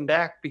to take them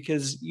back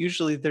because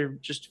usually they're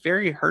just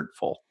very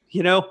hurtful,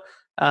 Yeah.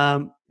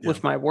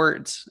 with my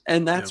words.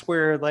 And Yeah. that's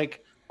where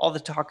like all the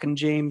talk in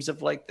James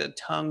of like the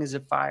tongue is a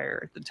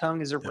fire, the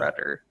tongue is a Yeah.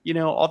 rudder,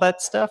 all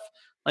that stuff,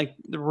 like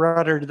the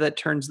rudder that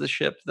turns the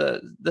ship,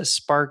 the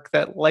spark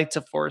that lights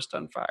a forest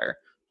on fire,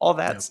 all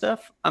that Yeah.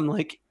 stuff. I'm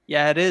like,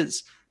 yeah, it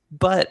is,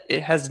 but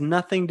it has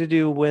nothing to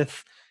do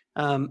with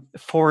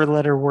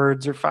 4-letter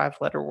words or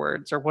 5-letter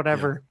words or Yeah.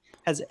 whatever.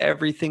 Has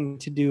everything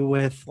to do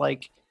with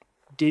like,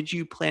 did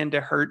you plan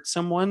to hurt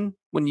someone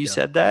when you Yeah.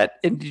 said that,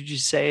 and did you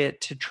say it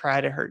to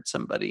try to hurt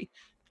somebody?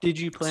 Did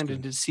you That's plan to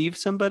good. deceive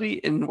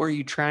somebody, and were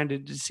you trying to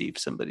deceive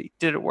somebody?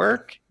 Did it Yeah.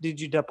 work? Did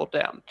you double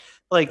down? Yeah.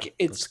 Like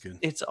That's good.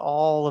 it's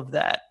all of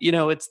that.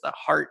 It's the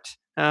heart.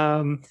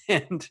 And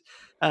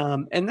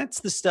that's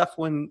the stuff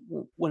when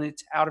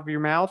it's out of your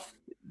mouth,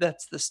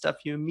 that's the stuff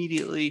you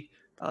immediately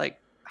are like,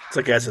 It's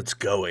like as it's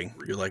going,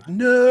 you're like, yeah,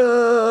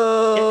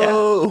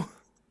 no.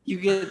 you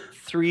get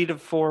 3 to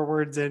 4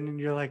 words in and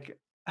you're like,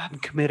 I'm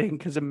committing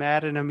because I'm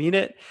mad and I mean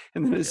it.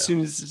 And then as Yeah. soon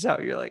as it's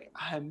out, you're like,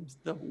 I'm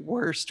the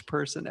worst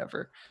person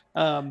ever.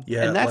 Yeah,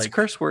 And that's like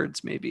curse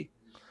words, maybe.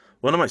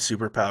 one of my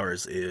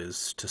superpowers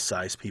is to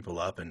size people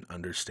up and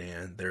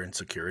understand their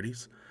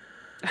insecurities,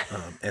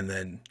 and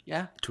then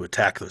Yeah. to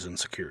attack those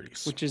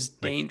insecurities. Which is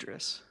Like,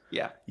 dangerous.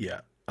 Yeah.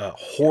 yeah, a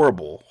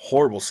horrible,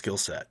 horrible skill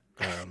set,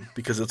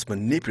 because it's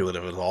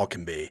manipulative as all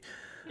can be,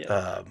 Yeah.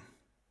 um,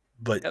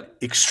 but Yep.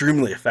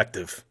 extremely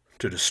effective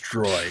to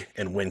destroy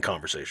and win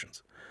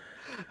conversations.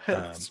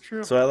 That's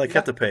true. So I like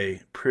have Yeah. to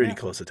pay pretty Yeah.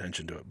 close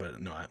attention to it. But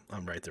no,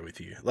 I'm right there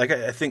with you. Like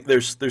I think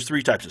there's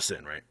three types of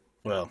sin, right?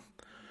 Well,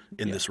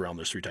 in Yeah. this realm,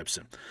 there's three types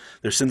of sin.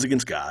 There's sins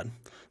against God.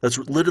 That's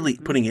literally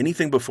Mhm. putting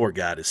anything before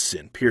God is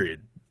sin.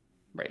 Period.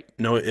 Right.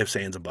 No ifs,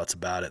 ands, and buts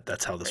about it.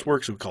 That's how this Right.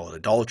 works. We call it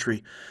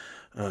idolatry.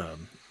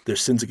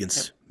 There's sins Yep.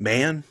 against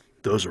man,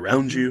 those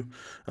around Mhm. you.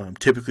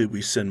 Typically,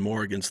 we sin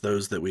more against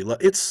those that we love.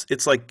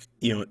 It's like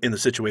in the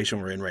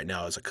situation we're in right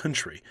now as a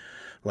country,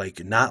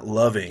 like not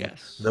loving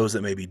Yes. those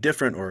that may be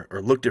different or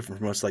look different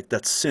from us. Like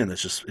that's sin.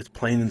 It's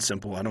plain and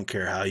simple. I don't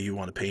care how you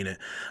want to paint it.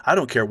 I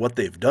don't care what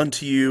they've done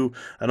to you.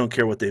 I don't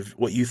care what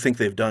you think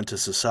they've done to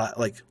society.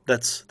 Like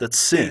that's Dude,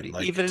 sin.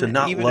 Like to even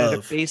not even at a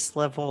love. base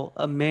level,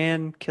 a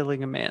man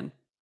killing a man,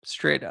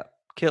 straight up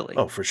killing.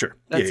 Oh, for sure.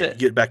 Yeah, That's yeah. it.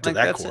 Get back to Like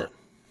that that's core.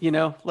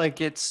 it.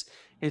 Like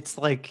it's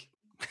like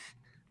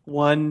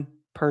one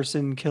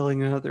person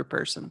killing another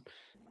person.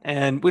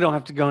 And we don't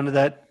have to go into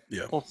that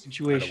Yeah. whole I don't want to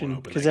situation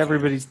open because that can.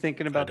 everybody's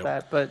thinking I about don't.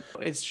 that, but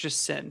it's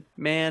just sin.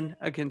 Man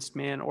against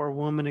man or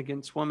woman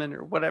against woman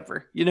or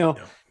whatever. Yeah.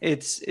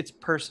 It's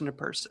person to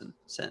person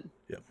sin.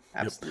 Yep.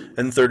 Yep. Absolutely.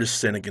 And the third is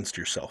sin against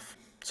yourself.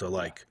 So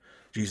like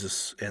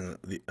Jesus and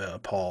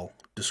Paul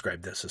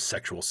described this as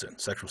sexual sin.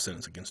 Sexual sin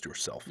is against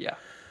yourself, Yeah.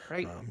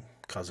 Right.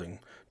 causing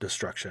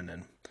destruction.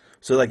 And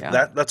so like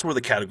Yeah. that's where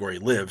the category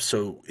lives.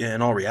 So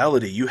in all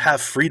reality, you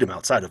have freedom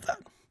outside of that.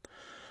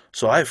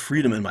 So I have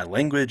freedom in my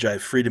language. I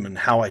have freedom in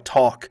how I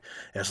talk,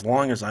 as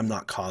long as I'm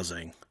not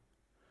causing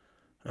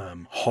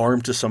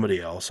harm to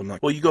somebody else. I'm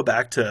not. Well, you go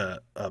back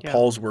to Yeah.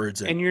 Paul's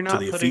words And you're to not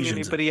the putting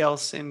Ephesians. anybody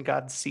else in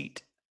God's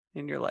seat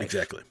in your life.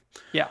 Exactly.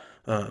 Yeah.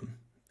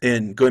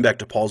 And going back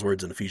to Paul's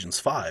words in Ephesians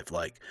 5,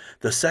 like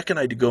the second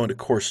I go into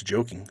coarse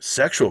joking,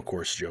 sexual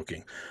coarse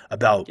joking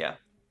about Yeah.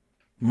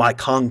 my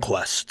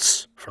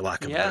conquests, for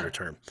lack of a Yeah. better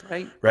term,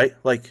 Right. right?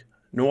 Like,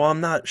 no, I'm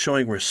not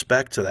showing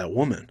respect to that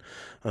woman.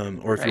 Or if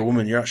you're a Right.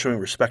 woman, you're not showing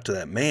respect to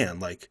that man.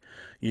 Like,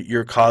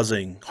 you're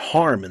causing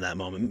harm in that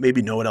moment.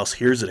 Maybe no one else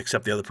hears it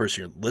except the other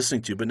person you're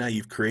listening to, but now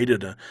you've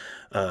created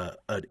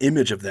an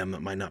image of them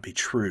that might not be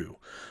true.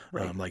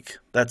 Right. Like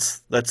that's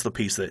the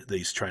piece that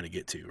he's trying to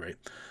get to, right?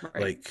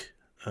 Right. Like,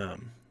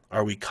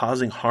 are we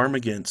causing harm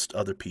against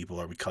other people?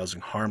 Are we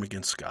causing harm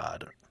against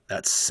God?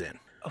 That's sin.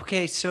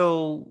 Okay,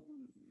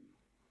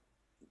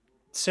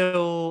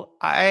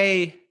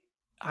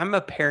 I'm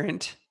a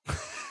parent.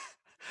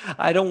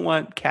 I don't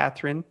want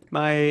Catherine,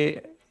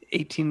 my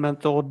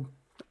 18-month-old,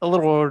 a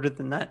little older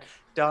than that, Yeah.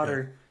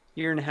 daughter,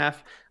 year and a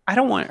half. I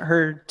don't want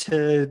her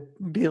to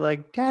be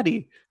like,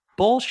 Daddy,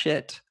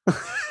 bullshit.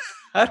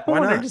 I don't Why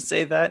want her not? to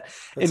say that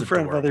That's in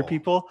front of other adorable.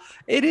 people.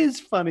 It is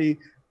funny,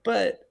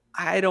 but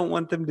I don't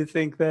want them to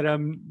think that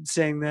I'm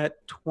saying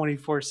that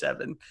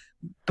 24/7.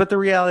 But the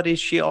reality is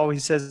she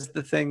always says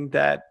the thing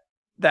that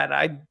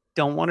I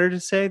don't want her to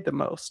say the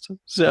most.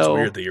 It's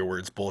weird So, that your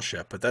word's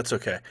bullshit, but that's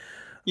okay.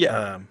 yeah.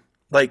 Um,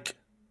 like,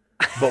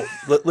 but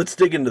let's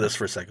dig into this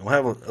for a second. We'll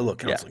have a little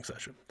Yeah. counseling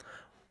session.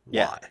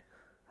 Yeah. Why?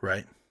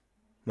 Right?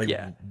 Like,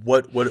 Yeah.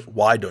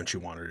 why don't you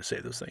want her to say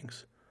those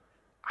things?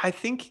 I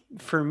think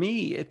for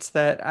me, it's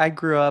that I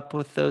grew up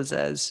with those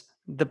as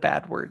the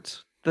bad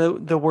words,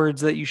 the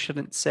words that you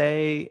shouldn't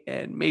say,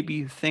 and maybe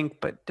you think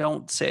but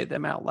don't say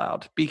them out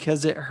loud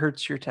because it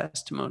hurts your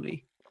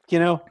testimony. You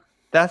know,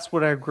 that's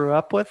what I grew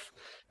up with.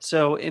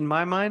 So in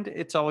my mind,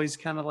 it's always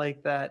kind of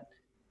like that.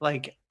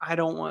 Like I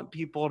don't want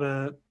people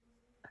to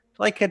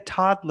like a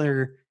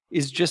toddler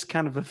is just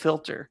kind of a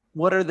filter.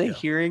 What are they Yeah.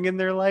 hearing in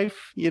their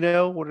life? You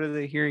know, what are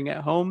they hearing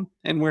at home?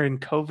 And we're in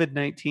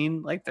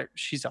COVID-19, like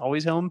she's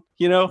always home,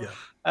 you know?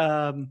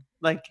 Yeah.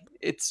 Like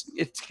it's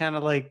kind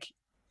of like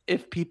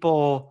if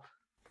people,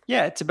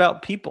 yeah, it's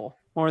about people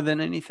more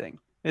than anything.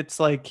 It's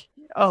like,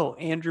 oh,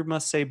 Andrew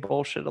must say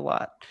bullshit a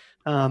lot.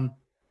 Um,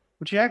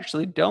 which you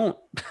actually don't.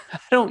 I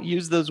don't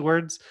use those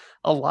words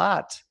a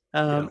lot.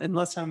 Yeah.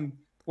 Unless I'm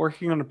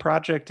working on a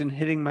project and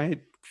hitting my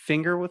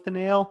finger with a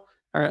nail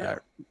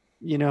or,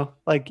 Yeah.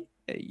 like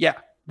yeah,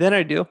 then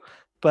I do.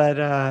 But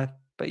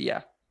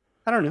yeah.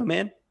 I don't know,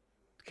 man.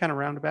 Kind of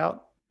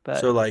roundabout,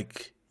 So but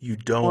like, you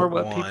more don't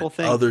what want people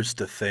think. others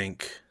to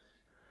think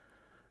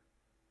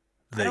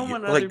I that don't you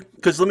want like, other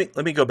because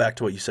let me go back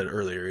to what you said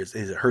earlier. Is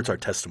it hurts our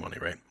testimony,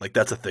 right? Like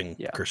that's a thing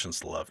yeah.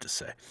 Christians love to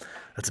say.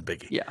 That's a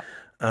biggie. Yeah.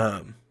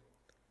 Um,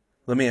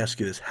 Let me ask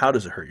you this: how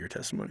does it hurt your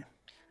testimony?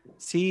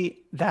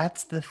 See,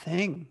 that's the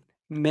thing.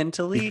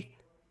 Mentally,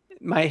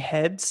 my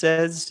head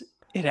says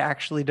it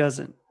actually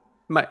doesn't.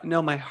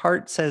 My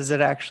heart says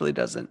it actually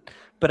doesn't.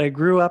 But I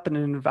grew up in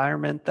an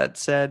environment that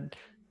said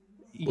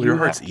Well, your you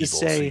heart's have to evil,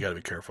 so you got say, to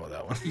be careful of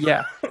that one.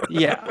 yeah,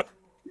 yeah.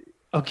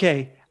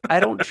 Okay. I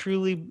don't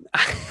truly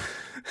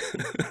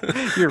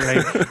You're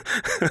right.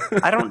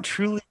 I don't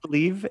truly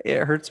believe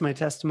it hurts my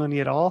testimony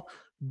at all,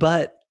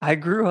 but I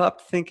grew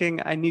up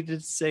thinking I needed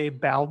to say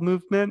bowel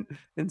movement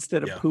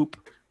instead of Yeah. poop,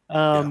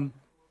 Yeah. um,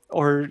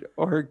 or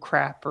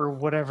crap or Yeah.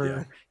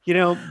 whatever,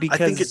 I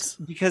think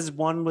because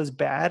one was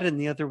bad and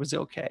the other was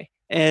okay.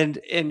 And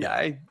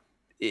yeah.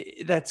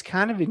 that's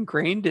kind of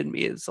ingrained in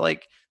me. It's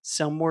like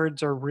some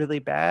words are really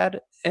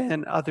bad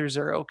and others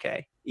are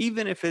okay,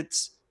 even if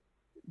it's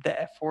the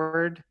F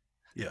word,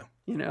 Yeah.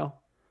 you know,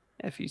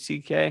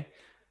 FUCK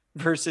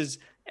versus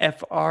Oh,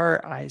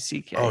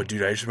 FRICK.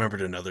 dude, I just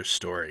remembered another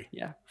story.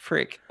 Yeah,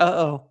 frick.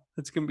 Uh-oh,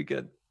 that's gonna be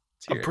good.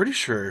 Let's I'm hear it. pretty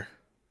sure.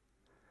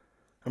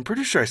 I'm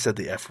pretty sure I said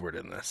the F word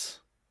in this.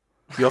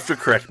 You have to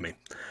correct me.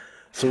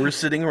 So we're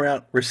sitting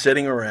around. We're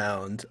sitting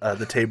around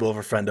the table of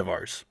a friend of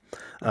ours.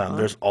 Uh-huh.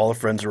 There's all the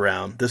friends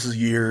around. This is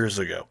years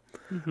ago.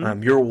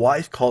 Mm-hmm. Your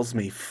wife calls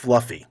me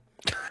Fluffy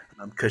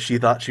because she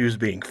thought she was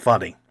being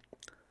funny.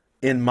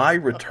 In my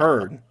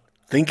return,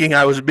 thinking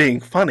I was being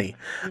funny,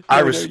 I No, no,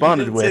 you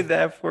responded didn't say with, the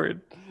F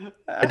word.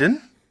 "I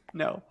didn't.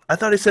 No, I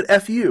thought I said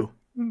F you.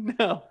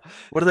 no.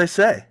 What did I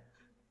say?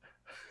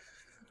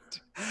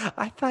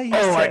 I thought you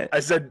Oh, said I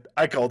said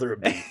I called her a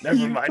B. Never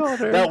you mind. called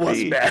her a That was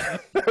B.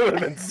 bad. That would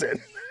have been sin.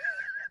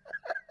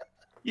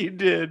 You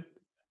did.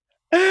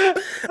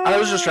 I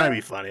was just trying to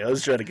be funny. I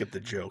was trying to get the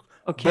joke.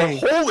 But Okay,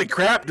 holy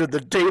crap, did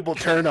the table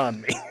turn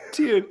on me?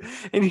 dude.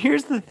 And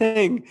here's the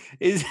thing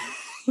is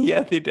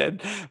yeah, they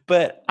did.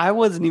 But I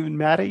wasn't even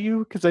mad at you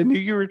because I knew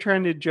you were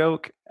trying to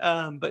joke.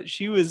 But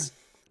she was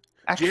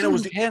Jana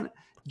was actually the Jana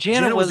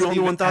Jana was the wasn't only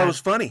one even thought it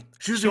was mad. funny.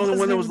 She was She the only one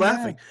wasn't that was even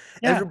laughing. mad.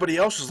 Yeah. Everybody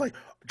else was like,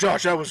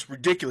 "Josh, that was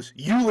ridiculous."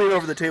 You lean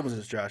over the table and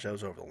says, "Josh, that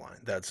was over the line.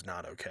 That's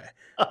not okay."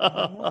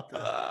 I'm like, what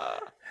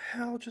the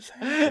hell just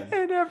happened?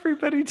 And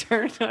everybody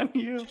turned on She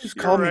you. just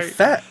You're called me right.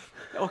 fat.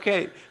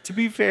 Okay, to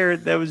be fair,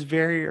 that was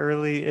very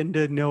early into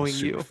It was knowing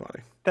super you.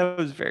 funny. That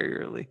was very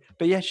early.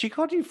 But yeah, she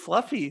called you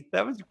fluffy.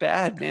 That was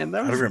bad, man.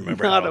 That I don't was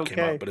remember not how it came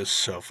up, okay. but it's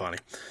so funny.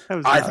 That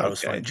was I not thought it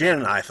was funny. okay. Jan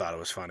and I thought it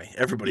was funny.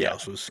 Everybody Yeah.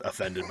 else was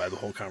offended by the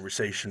whole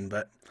conversation,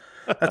 but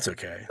that's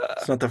okay.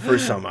 It's not the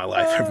first time in my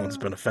life everyone's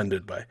been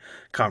offended by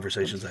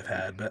conversations I've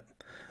had, but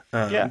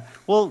Yeah. um,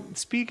 Well,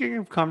 speaking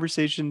of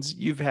conversations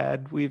we've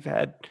had,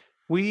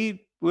 we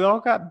all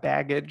got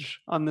baggage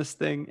on this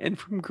thing. And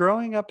from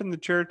growing up in the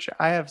church,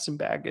 I have some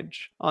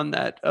baggage on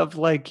that of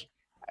like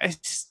I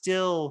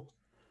still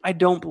I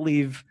don't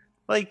believe,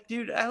 like,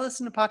 dude, I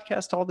listen to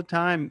podcasts all the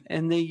time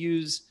and they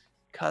use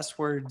cuss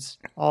words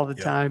all the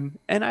Yeah, time.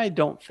 And I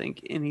don't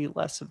think any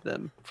less of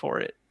them for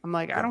it. I'm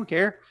like, I yeah, don't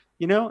care,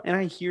 you know, and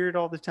I hear it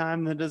all the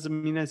time. That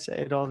doesn't mean I say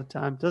it all the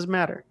time. Doesn't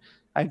matter.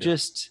 I yeah.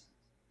 just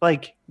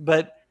like,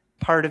 but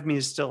part of me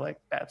is still like,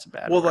 that's a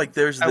bad Well, word. like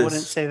there's I wouldn't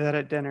this, say that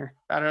at dinner.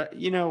 I don't,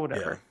 you know, yeah.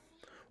 whatever.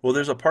 Well,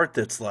 there's a part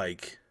that's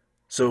like,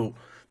 so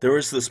there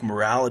was this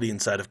morality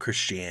inside of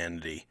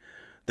Christianity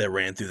that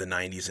ran through the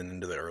 90s and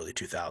into the early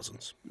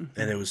 2000s. And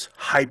Hmm. it was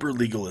hyper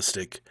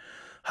legalistic,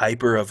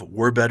 hyper of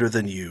we're better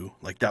than you.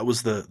 Like that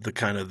was the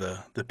kind of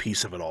the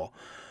piece of it all.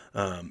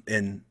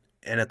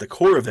 And at the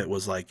core of it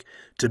was like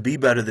to be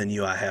better than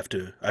you, I have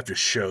to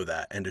show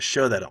that, and to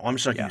show that I'm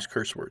just not gonna Yeah. use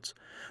curse words.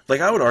 Like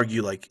I would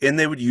argue, like, and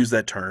they would use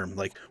that term,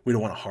 like we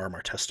don't want to harm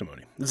our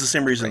testimony. It's the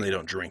same reason Right. they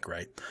don't drink,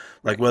 right?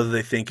 Like Right. whether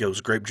they think it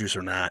was grape juice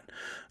or not,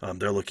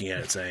 they're looking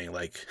at it saying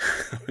like,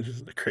 which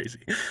is crazy.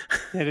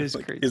 It is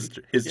Like crazy.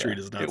 history Yeah.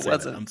 does not It say that.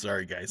 wasn't. I'm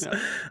sorry, guys.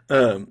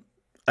 No. Um,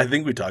 I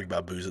think we talked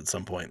about booze at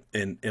some point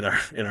in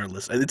our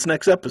list. It's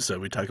next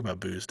episode we talk about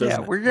booze, Yeah.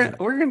 doesn't it?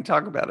 We're gonna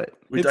talk about it.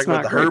 We talk It's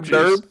about the not grape herb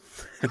juice.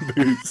 derb and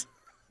booze.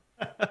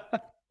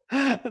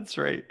 That's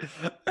right.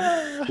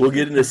 We'll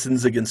get into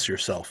sins against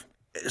yourself.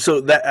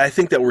 So that I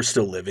think that we're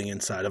still living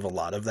inside of a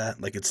lot of that.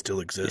 Like it still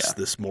exists, Yeah.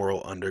 this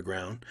moral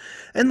underground.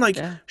 And like,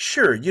 Yeah.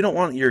 sure, you don't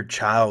want your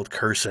child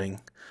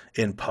cursing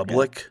in Yeah.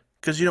 public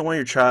because you don't want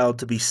your child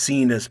to be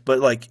seen as, but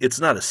like, it's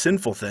not a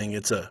sinful thing.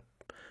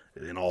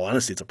 In all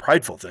honesty, it's a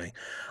prideful thing.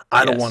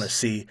 I don't want to Yes.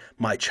 see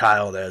my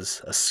child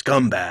as a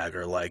scumbag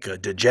or like a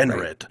Right.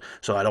 degenerate,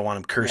 so I don't want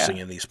him cursing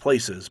Yeah. in these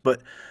places.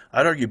 But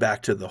I'd argue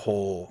back to the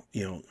whole,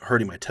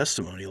 hurting my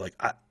testimony. Like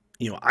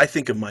I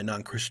think of my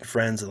non-Christian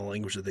friends and the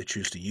language that they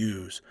choose to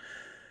use,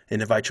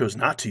 and if I chose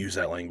not to use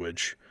that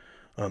language,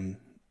 um,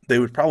 they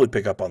would probably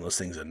pick up on those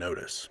things and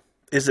notice.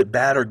 Is it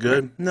bad or Right.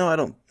 good? No, I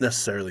don't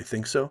necessarily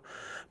think so.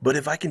 But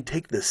if I can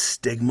take the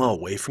stigma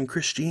away from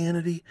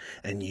Christianity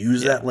and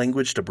use that Yeah.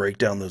 language to break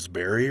down those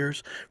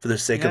barriers for the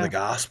sake of the Yeah.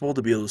 gospel,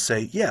 to be able to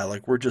say, yeah,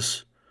 like we're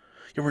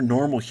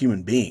normal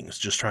human beings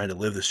just trying to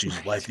live this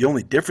Jesus life. Right. The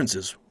only difference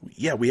is,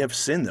 yeah, we have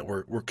sin that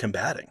we're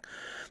combating.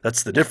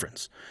 That's the Yeah.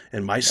 difference.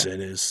 And my Yeah.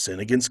 sin is sin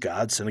against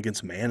God, sin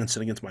against man, and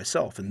sin against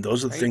myself. And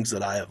those are the Right. things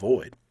that I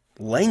avoid.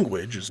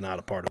 Language is not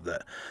a part of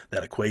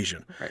that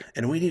equation. Right.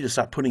 And we need to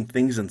stop putting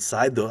things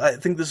inside those. I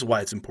think this is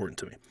why it's important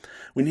to me.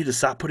 We need to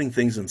stop putting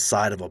things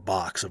inside of a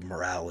box of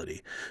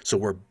morality. So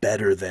we're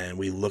better than,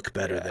 we look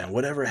better Yeah. than,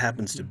 whatever it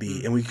happens to Hmm.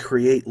 be. And we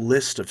create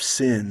lists of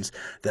sins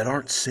that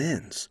aren't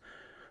sins.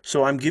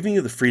 So I'm giving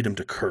you the freedom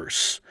to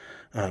curse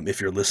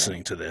if you're Yeah.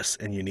 listening to this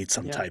and you need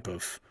some Yeah. type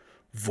of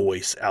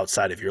voice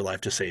outside of your life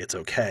to say it's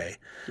okay.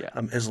 Yeah.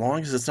 As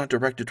long as it's not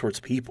directed towards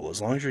people,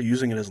 as long as you're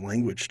using it as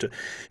language to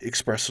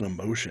express an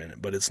emotion,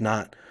 but it's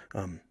not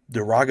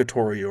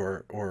derogatory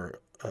or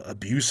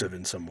abusive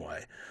in some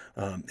way.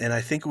 And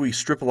I think we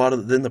strip a lot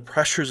of then the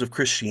pressures of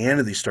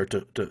Christianity start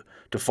to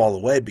fall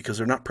away because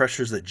they're not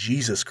pressures that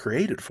Jesus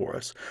created for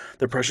us.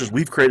 They're pressures Yeah.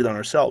 we've created on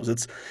ourselves.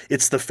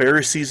 It's the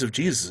Pharisees of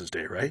Jesus'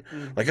 day, right? Like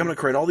I'm Hmm. going to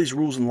create all these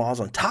rules and laws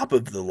on top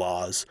of the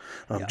laws,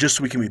 Yeah. just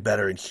so we can be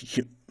better. And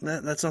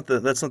that's not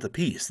the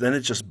peace. Then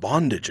it's just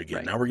bondage again.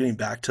 Right. Now we're getting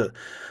back to,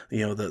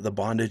 the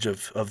bondage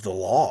of the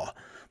law.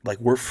 Like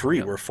we're free.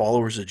 Yep. We're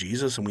followers of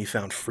Jesus, and we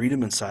found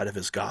freedom inside of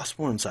His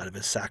gospel, inside of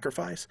His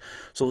sacrifice.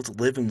 So let's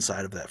live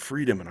inside of that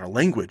freedom, and our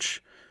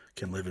language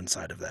can live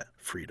inside of that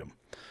freedom.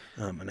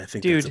 And I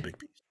think that's a Dude. big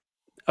piece.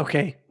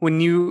 Okay.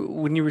 When you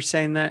were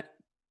saying that,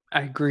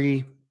 I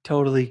agree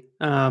totally.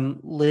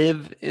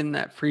 Live in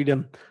that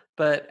freedom.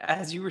 But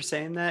as you were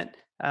saying that,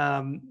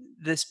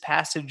 this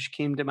passage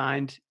came to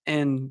mind,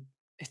 and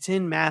it's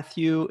in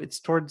Matthew. It's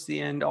towards the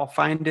end. I'll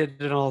find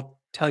it and I'll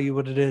tell you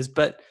what it is.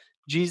 But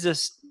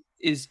Jesus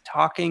is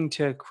talking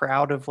to a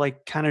crowd of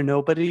like kind of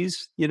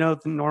nobodies, you know,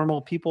 the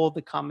normal people,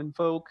 the common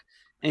folk.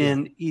 Yeah,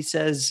 And he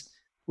says,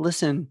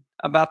 listen,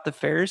 about the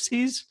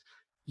Pharisees,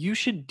 you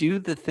should do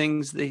the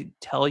things they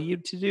tell you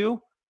to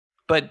do,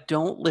 but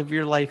don't live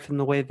your life in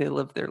the way they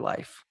live their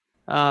life.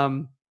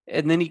 And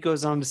then he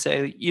goes on to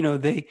say, you know,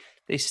 they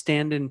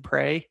stand and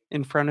pray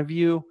in front of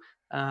you,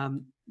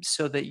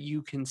 so that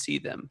you can see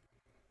them,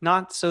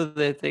 not so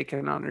that they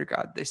can honor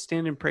God. They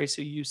stand and pray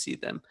so you see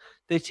them.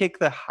 They take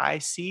the high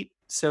seat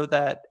so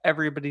that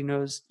everybody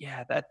knows,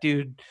 yeah, that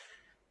dude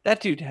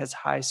has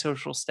high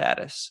social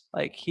status.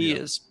 Like he yeah,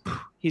 is,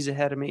 he's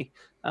ahead of me.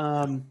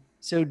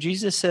 So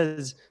Jesus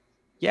says,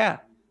 yeah,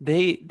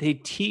 they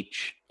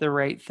teach the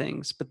right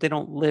things, but they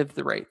don't live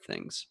the right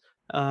things.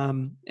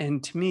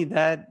 And to me,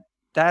 that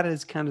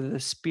is kind of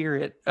the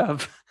spirit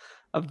of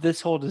of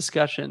this whole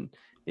discussion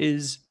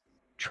is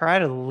try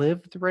to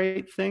live the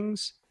right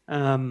things.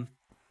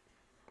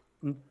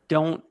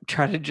 Don't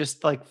try to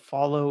just like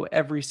follow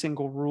every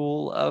single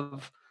rule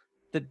of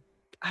the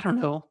I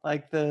don't know,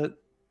 like the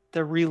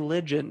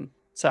religion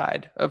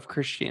side of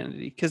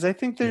Christianity because I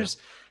think yeah, there's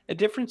a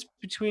difference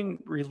between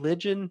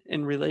religion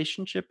and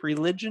relationship.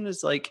 Religion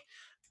is like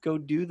go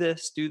do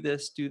this, do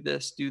this, do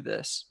this, do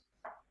this.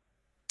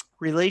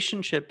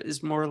 Relationship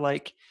is more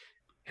like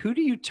who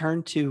do you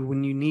turn to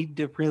when you need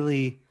to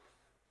really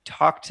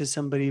talk to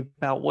somebody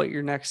about what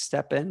your next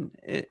step in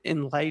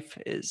life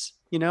is?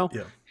 You know,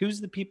 Yeah. who's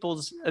the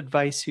people's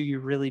advice who you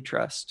really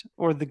trust,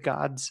 or the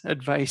God's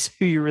advice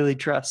who you really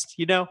trust?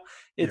 You know,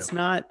 Yeah. it's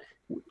not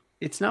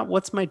it's not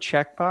what's my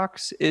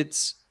checkbox.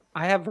 It's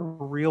I have a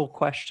real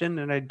question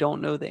and I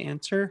don't know the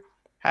answer.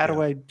 How do Yeah.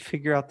 I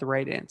figure out the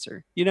right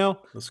answer? You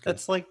know, That's good.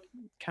 that's like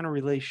kind of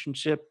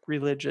relationship,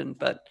 religion.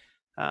 But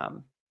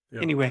um,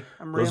 Yeah. anyway,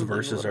 I'm Those rambling a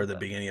verses little are the bit.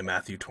 beginning of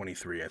Matthew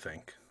 23, I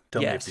think.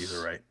 Tell me if these are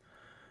Yes. right.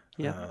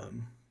 Yep.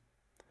 Um,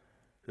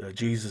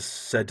 Jesus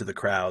said to the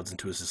crowds and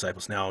to his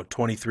disciples. Now,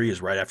 23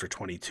 is right after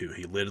 22.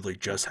 He literally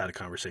Yep. just had a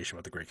conversation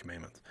about the Great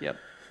Commandments. Yep.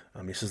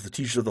 He says, the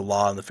teachers of the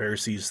law and the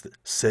Pharisees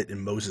sit in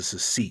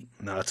Moses' seat.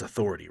 Now, that's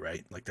authority,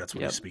 right? Like, that's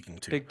what he's Yep. speaking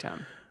to. Big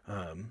time.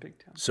 Big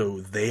time.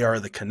 So they are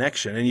the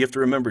connection. And you have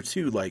to remember,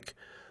 too, like,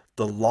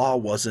 the law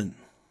wasn't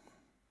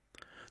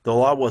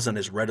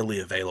as readily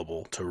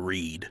available to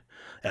read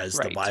as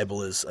the Right.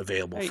 Bible is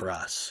available Right. for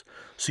us.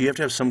 So you have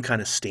to have some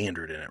kind of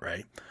standard in it,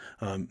 right?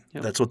 Yep.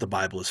 That's what the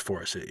Bible is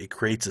for us. It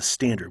creates a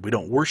standard. We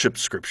don't worship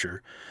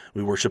Scripture.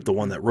 We worship the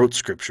one Mhm. that wrote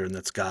Scripture, and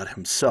that's God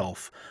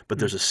Himself. But Mm.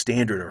 there's a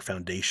standard or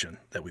foundation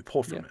that we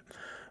pull from Yep.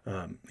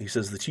 it. He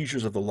says the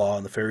teachers of the law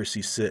and the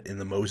Pharisees sit in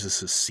the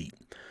Moses' seat.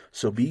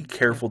 So be Yep.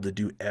 careful to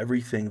do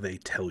everything they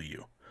tell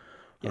you.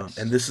 And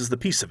Yes. this is the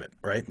piece of it,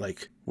 right?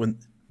 Like when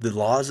the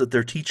laws that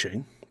they're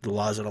teaching, the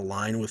laws that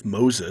align with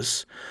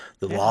Moses,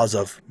 the Yeah. laws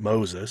of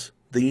Moses,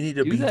 then you need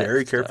to Do be that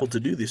very careful stuff. to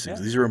do these things.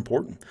 Yeah. These are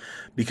important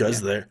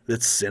because Yeah.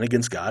 it's sin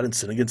against God and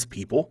sin against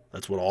people.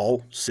 That's what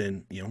all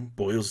sin,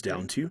 boils Yep.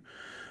 down to.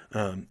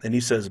 And he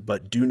says,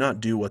 but do not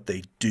do what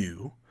they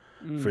do,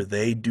 for Mm.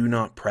 they do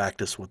not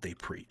practice what they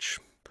preach.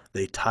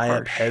 They tie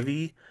up Harsh.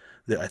 heavy.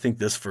 I think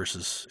this verse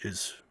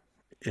is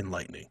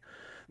enlightening.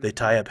 They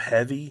tie Mhm. up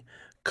heavy,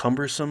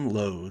 cumbersome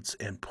loads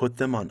and put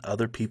them on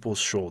other people's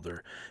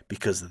shoulder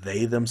because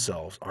they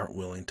themselves aren't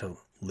willing to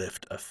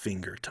lift a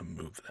finger to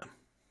move them.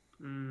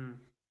 Mm.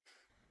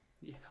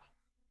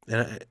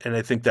 Yeah. And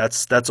I think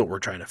that's what we're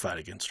trying to fight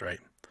against, right?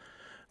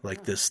 Like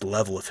Yeah. this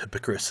level of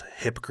hypocrisy.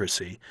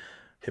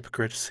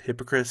 Hypocrisy.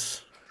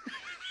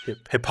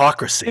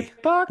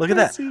 Look at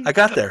that. I Hypocrisy.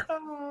 got there.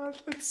 Oh,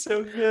 that's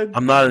so good.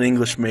 I'm not an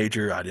English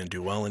major. I didn't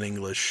do well in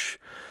English.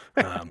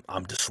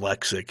 I'm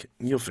dyslexic.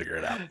 You'll figure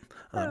it out.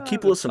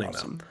 Keep That's listening, though.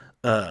 awesome.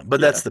 But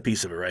Yeah. that's the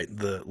piece of it, right?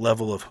 The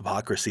level of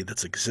hypocrisy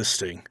that's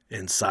existing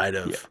inside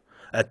Yeah. of,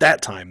 at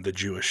that time, the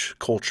Jewish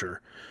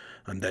culture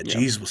that Yep.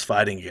 Jesus was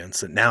fighting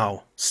against, that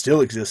now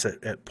still exists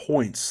at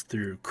points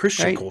through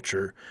Christian Right.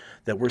 culture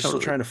that we're still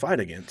Totally. trying to fight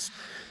against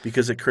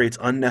because it creates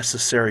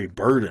unnecessary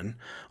burden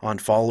on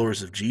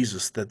followers of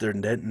Jesus that there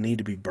didn't need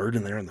to be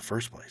burden there in the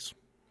first place.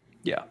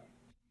 Yeah. I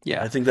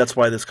Yeah. think that's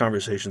why this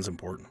conversation is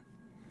important.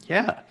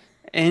 Yeah.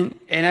 And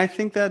I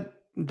think that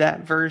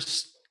that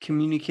verse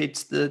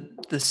communicates the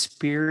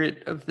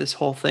spirit of this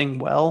whole thing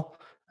well.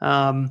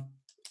 Um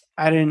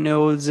I didn't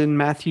know it was in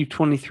Matthew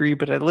 23,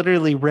 but I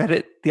literally read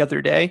it the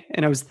other day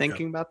and I was Yeah.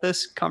 thinking about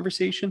this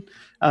conversation.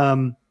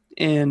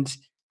 And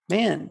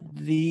man,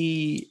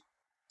 the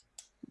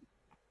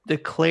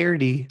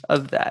clarity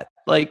of that,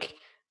 like,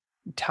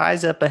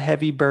 ties up a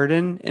heavy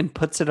burden and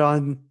puts it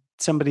on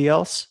somebody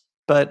else,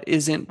 but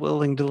isn't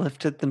willing to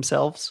lift it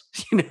themselves.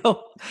 You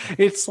know,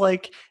 it's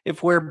like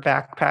if we're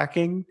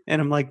backpacking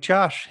and I'm like,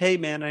 Josh, hey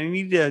man, I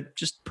need to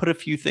just put a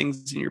few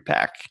things in your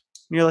pack.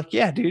 And you're like,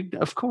 yeah, dude,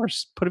 of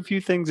course, put a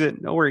few things in,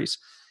 no worries.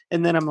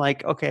 And then I'm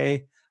like,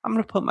 okay, I'm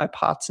gonna put my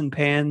pots and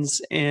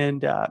pans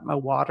and my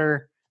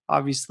water,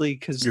 obviously, Your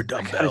because I gotta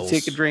take a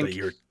dumbbells that drink.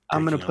 you're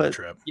I'm gonna taking on the put,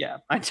 trip. yeah,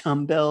 my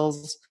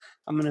dumbbells.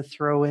 I'm gonna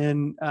throw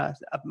in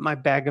my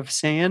bag of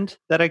sand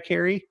that I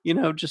carry, you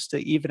know, just to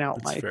even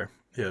out That's my fair.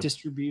 Yeah.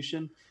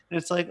 distribution. And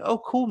it's like, oh,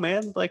 cool,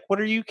 man. Like, what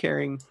are you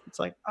carrying? It's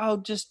like, oh,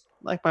 just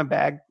like my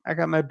bag. I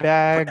got my For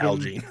bag, and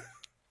Algene.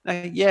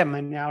 yeah,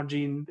 my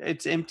Nalgene.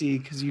 It's empty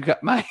because you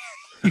got my,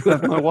 you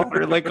have my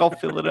water. Like, I'll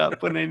fill it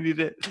up when I need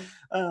it.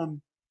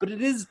 Um, but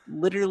it is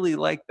literally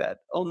like that,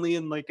 only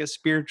in like a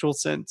spiritual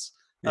sense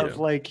Yeah. of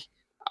like,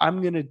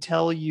 I'm gonna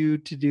tell you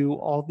to do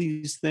all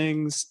these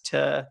things,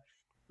 to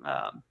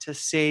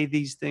say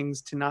these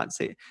things, to not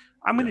say.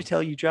 I'm going Yeah. to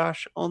tell you,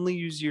 Josh, only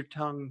use your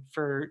tongue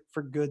for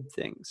good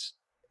things,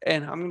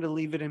 and I'm going to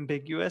leave it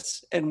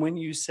ambiguous. And when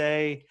you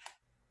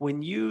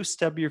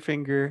stub your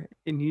finger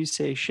and you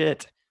say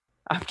shit,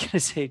 I'm going to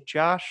say,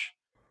 Josh,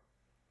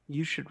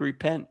 you should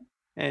repent,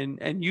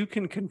 and you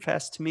can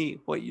confess to me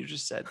what you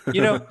just said.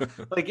 You know,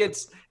 like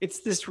it's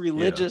this Yeah.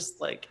 religious,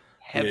 like, Yeah.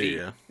 heavy.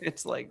 Yeah.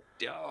 It's like,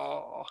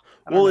 oh,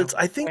 I don't Well, know,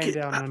 I think weighing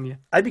down on you.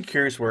 I'd be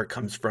curious where it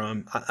comes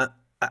from.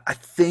 I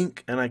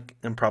think, and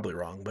I'm probably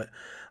wrong, but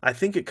I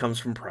think it comes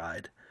from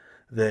pride.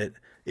 That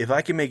if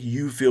I can make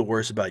you feel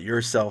worse about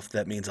yourself,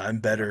 that means I'm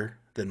better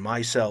than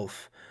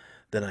myself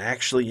than I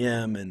actually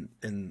am,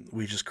 and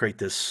we just create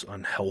this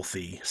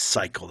unhealthy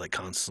cycle that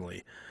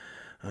constantly.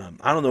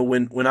 I don't know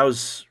when I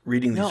was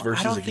reading these No, I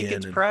verses don't think again,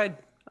 it's and pride.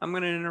 I'm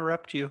going to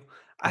interrupt you. what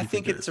I do you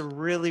think think it it's a is?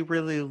 really,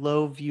 really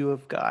low view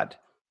of God.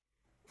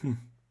 Hmm.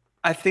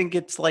 I think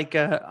it's like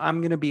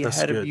I'm gonna be That's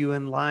ahead of good. you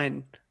in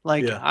line.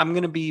 Like Yeah, I'm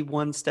gonna be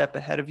one step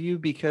ahead of you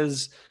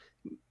because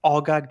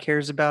all God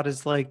cares about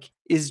is like,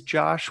 is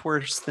Josh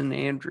worse than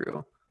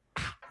Andrew?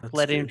 that's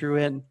Let good. Andrew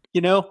in.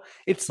 You know,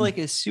 it's Hmm, like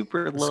a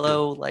super that's good.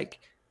 low, like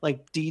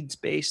deeds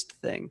based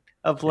thing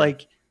of Yeah.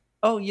 like,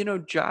 oh,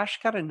 Josh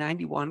got a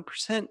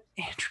 91%,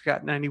 Andrew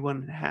got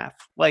 91.5.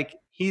 Like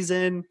he's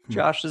in, Hmm.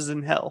 Josh is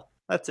in hell.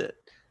 That's it.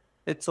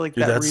 It's like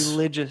Dude, that that's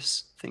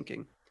religious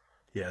thinking.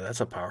 yeah,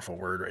 that's a powerful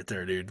word right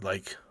there, dude.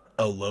 Like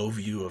a low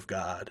view of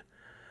God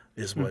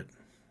is Hmm. what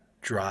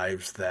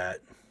drives that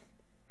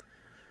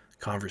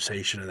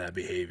conversation and that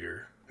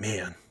behavior.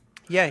 Man,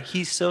 Yeah,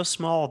 he's so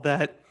small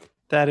that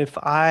if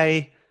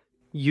I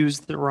use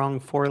the wrong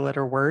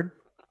four-letter word,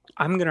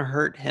 I'm gonna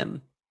hurt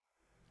him.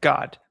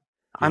 God.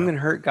 I'm yeah,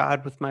 gonna hurt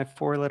God with my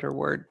four-letter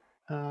word,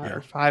 yeah,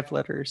 or five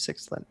letters,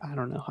 six letter. I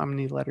don't know how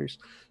many letters,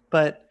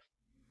 but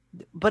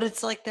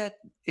it's like that.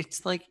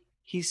 It's like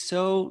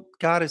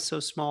God is so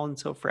small and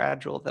so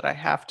fragile that I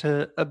have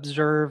to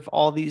observe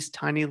all these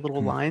tiny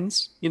little hmm,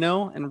 lines,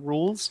 and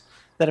rules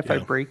that if I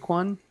yeah. break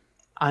one,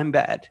 I'm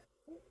bad.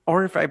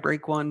 Or if I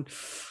break one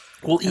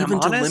Well, and I'm even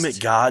to limit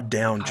honest, God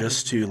down God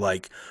just is to bad.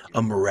 like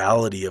a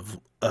morality of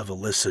a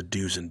list of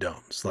do's and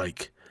don'ts,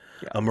 like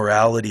Yeah, a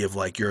morality of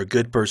like you're a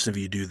good person if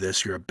you do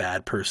this, you're a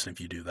bad person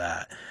if you do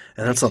that,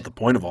 and that's not right. the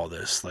point of all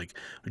this. Like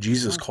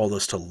Jesus No. called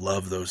us to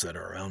love those that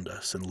are around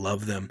us and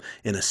love them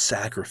in a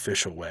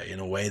sacrificial way, in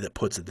a way that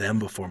puts them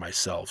before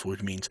myself,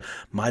 which means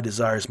my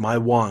desires, my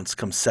wants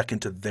come second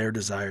to their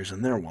desires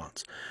and their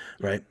wants,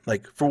 Yeah. right?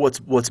 Like for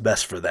what's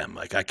best for them.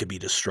 Like I could be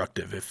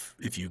destructive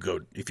if you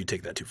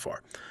take that too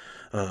far.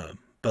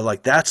 But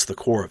like that's the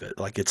core of it.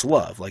 Like it's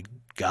love. Like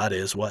God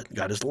is what?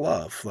 God is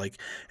love. Like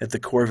at the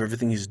core of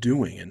everything He's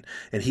doing,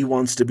 and He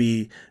wants to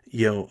be,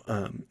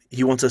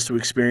 He wants us to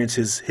experience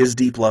His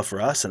deep love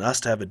for us, and us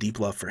to have a deep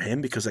love for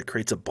Him, because that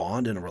creates a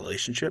bond in a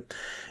relationship.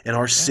 And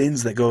our Yeah.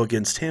 sins that go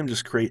against Him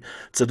just create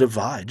it's a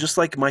divide. Just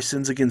like my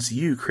sins against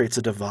you creates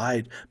a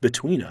divide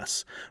between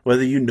us.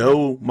 Whether you Yeah.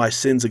 know my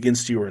sins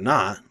against you or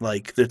not,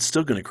 like it's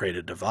still going to create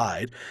a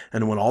divide.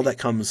 And when all that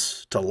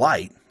comes to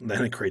light,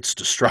 then it creates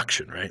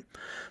destruction, right?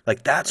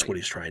 Like that's what Right.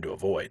 he's trying to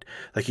avoid.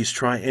 Like he's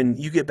trying, and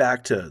you get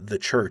back to the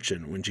church,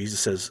 and when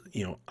Jesus says,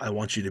 I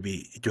want you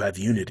to have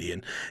unity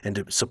and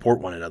to support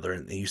one another,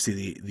 and you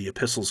see the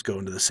epistles go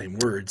into the same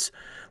words.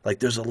 Like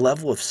there's a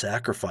level of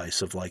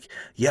sacrifice of like,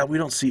 yeah, we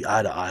don't see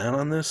eye to eye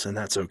on this, and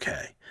that's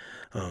okay.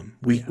 Yeah.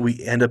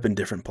 We end up in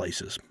different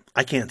places.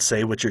 I can't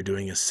say what you're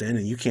doing is sin,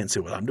 and you can't say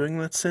what I'm doing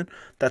that's sin.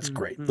 That's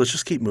great. Hmm. Let's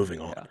just keep moving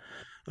on. Yeah.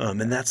 And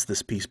Yeah. that's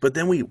this piece. But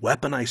then we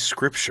weaponize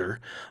scripture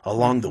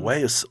along the Hmm.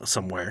 way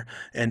somewhere,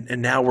 and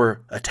now we're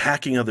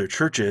attacking other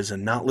churches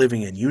and not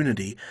living in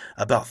unity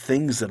about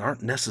things that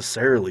aren't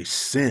necessarily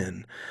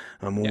sin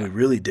when we Yeah.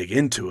 really dig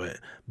into it.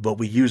 But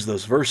we use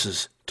those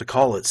verses to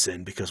call it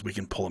sin because we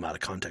can pull them out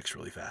of context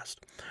really fast.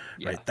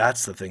 Right? Yeah.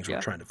 That's the things we're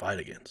Yeah. trying to fight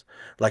against.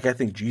 Like I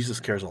think Jesus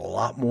cares a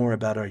lot more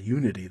about our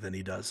unity than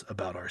he does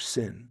about our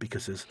sin,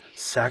 because his Yeah.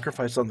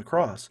 sacrifice on the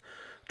cross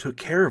took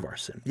care of our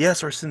sin.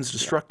 Yes, our sin's Yeah.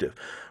 destructive.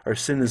 Our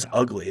sin is Yeah.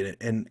 ugly,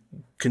 and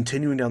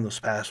continuing down those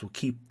paths will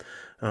keep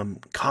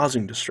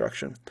causing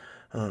destruction.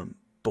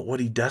 But what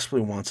he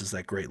desperately wants is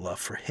that great love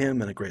for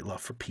him and a great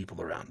love for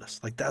people around us.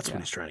 Like that's what Yeah.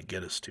 he's trying to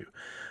get us to.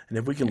 And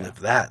if we can Yeah. live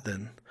that,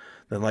 then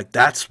like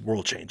that's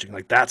world changing.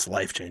 Like that's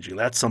life changing.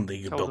 That's something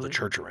you can build a Totally.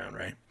 church around,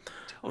 right?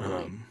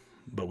 Totally.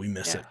 But we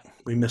miss Yeah. it.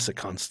 We miss it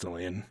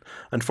constantly. And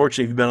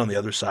unfortunately, if you've been on the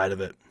other side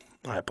of it,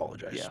 I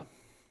apologize. Yeah.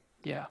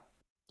 Yeah.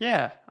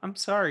 Yeah. I'm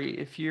sorry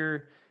if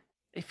you're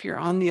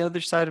on the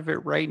other side of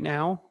it right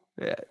now.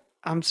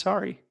 I'm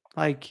sorry.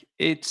 Like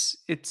it's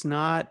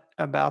not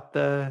about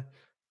the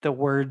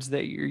words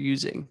that you're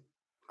using. No.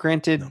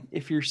 Granted,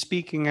 if you're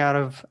speaking out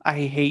of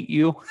I hate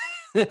you,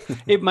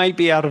 it might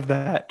be out of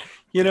that,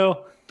 Yeah.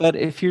 but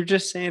if you're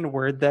just saying a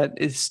word that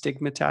is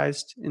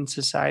stigmatized in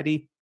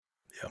society,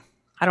 Yeah.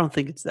 I don't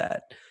think it's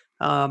that.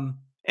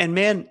 And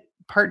man,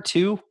 part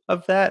two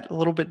of that, a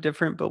little bit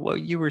different, but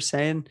what you were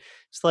saying,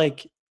 it's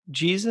like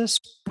Jesus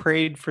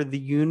prayed for the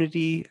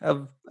unity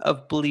of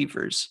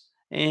believers.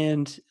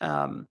 And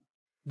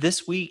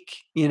this week,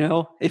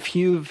 if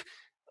you've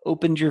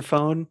opened your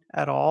phone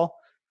at all,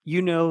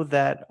 you know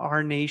that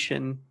our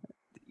nation,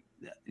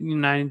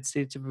 United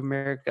States of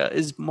America,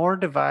 is more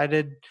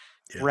divided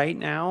Yeah. right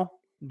now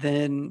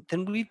than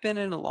we've been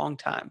in a long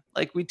time.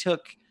 Like we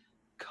took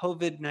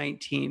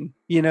COVID-19,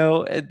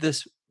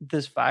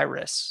 this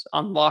virus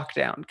on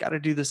lockdown, got to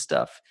do this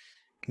stuff.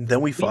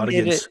 Then we We fought made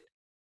it. against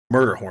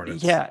murder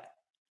hornets. Yeah.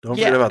 Don't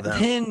forget Yeah. about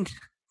them. Then,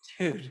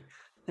 dude,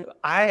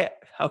 I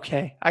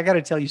okay, I got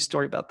to tell you a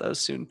story about those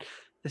soon.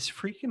 This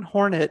freaking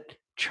hornet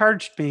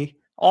charged me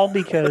all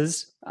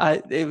because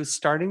it was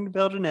starting to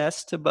build a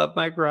nest above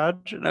my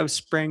garage and I was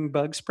spraying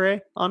bug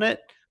spray on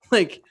it,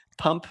 like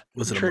pump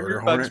Was it a murder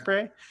triggered bug hornet?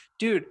 spray.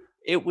 Dude,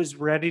 it was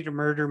ready to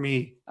murder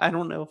me. I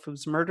don't know if it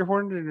was a murder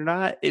hornet or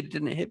not. It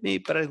didn't hit me,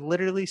 but I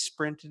literally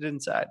sprinted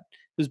inside.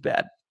 It was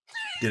bad.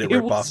 Did it It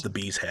rip off was, the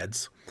bees'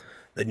 heads?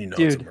 Then you know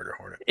it's a dude, murder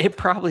hornet. it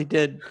probably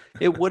did.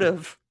 It would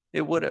have.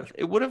 It would have.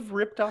 It would have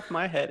ripped off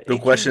my head. The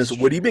question is,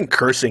 would he been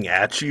cursing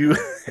at you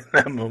in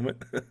that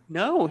moment?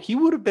 No, he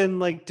would have been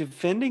like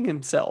defending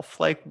himself.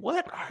 Like,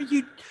 what are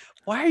you?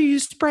 Why are you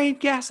spraying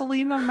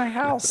gasoline on my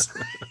house?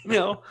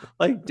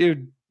 Like,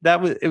 dude,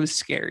 it was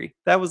scary.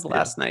 That was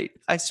last night.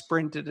 I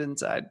sprinted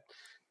inside.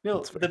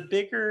 No, the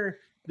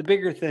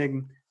bigger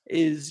thing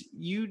is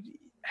you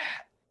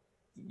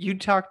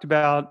talked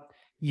about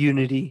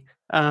unity,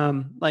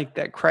 like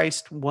that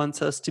Christ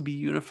wants us to be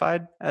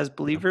unified as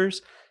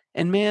believers.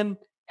 And man,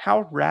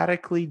 how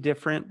radically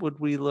different would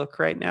we look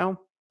right now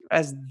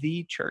as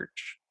the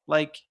church?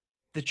 Like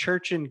the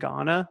church in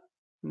Ghana,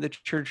 the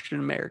church in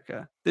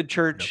America, the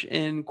church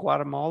in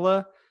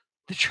Guatemala,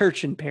 the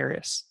church in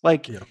Paris.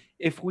 Like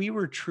if we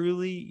were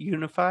truly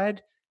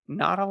unified,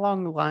 not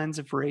along the lines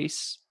of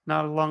race,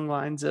 not along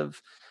lines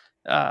of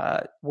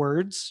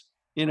words,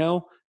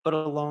 but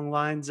along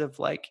lines of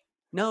like,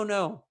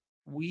 no,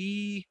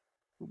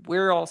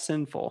 we're all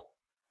sinful.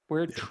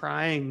 We're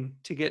trying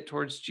to get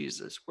towards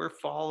Jesus. We're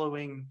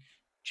following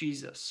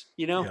Jesus.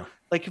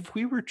 Like if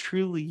we were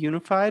truly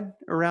unified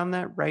around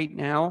that right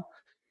now,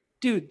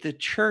 dude, the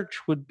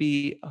church would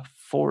be a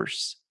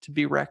force to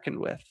be reckoned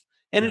with.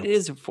 And it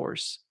is a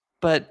force,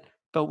 but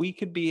we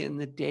could be in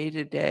the day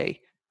to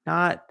day,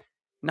 not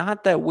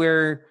that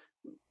we're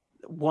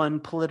one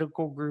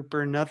political group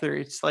or another.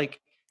 It's like,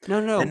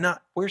 no,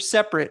 we're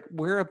separate.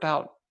 We're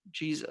about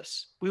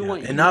Jesus. We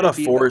want you not to a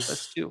be force, about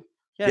us too.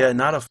 Yeah,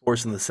 not a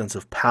force in the sense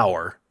of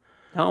power.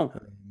 No,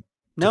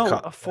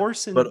 a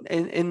force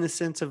in the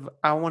sense of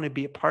I want to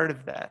be a part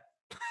of that.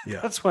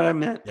 Yeah, that's what I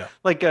meant. Yeah,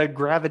 like a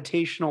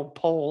gravitational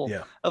pull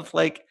of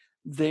like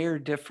they're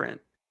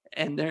different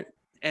and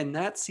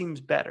that seems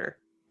better.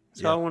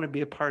 So I want to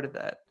be a part of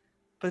that.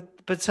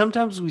 But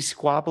sometimes we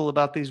squabble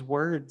about these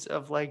words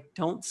of like,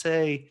 don't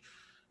say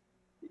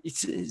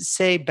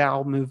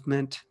bowel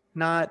movement,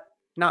 not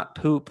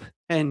poop.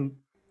 And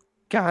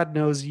God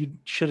knows you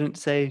shouldn't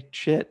say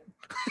shit.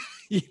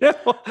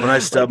 When I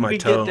stub my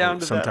toe,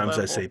 sometimes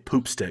I say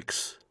poop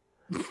sticks.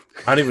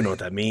 I don't even know what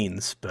that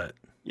means, but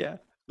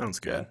sounds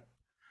good.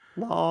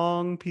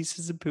 Long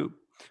pieces of poop.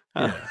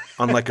 On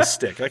like a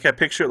stick. Like I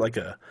picture it like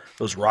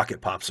those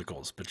rocket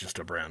popsicles, but just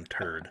a brown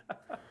turd.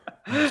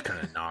 You just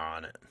kind of gnaw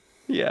on it.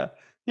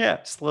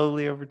 Yeah,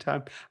 slowly over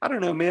time. I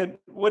don't know, man.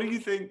 What do you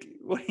think?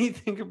 What do you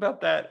think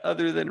about that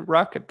other than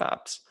rocket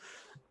pops?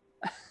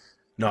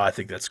 No, I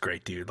think that's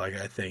great, dude. Like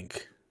I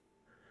think,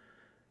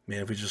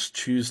 man, if we just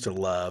choose to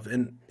love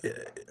and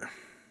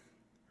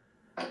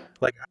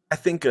like I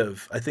think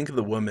of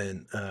the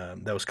woman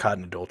that was caught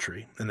in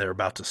adultery and they're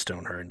about to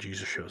stone her and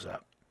Jesus shows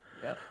up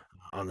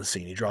on the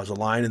scene. He draws a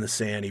line in the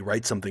sand. He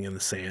writes something in the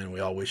sand. We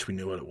all wish we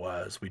knew what it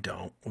was. We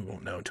don't. We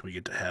won't know until we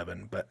get to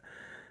heaven. But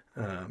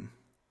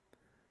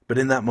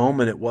in that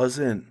moment, it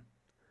wasn't,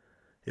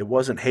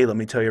 hey, let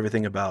me tell you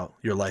everything about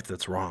your life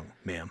that's wrong,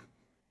 ma'am.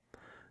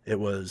 It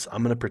was,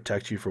 I'm going to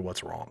protect you for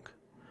what's wrong.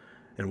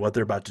 And what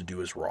they're about to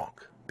do is wrong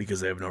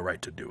because they have no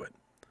right to do it.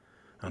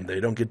 They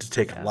don't get to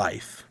take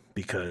life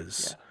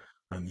because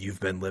you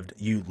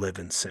live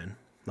in sin.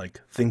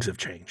 Like things have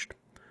changed.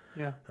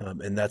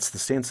 And that's the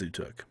stance that he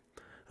took.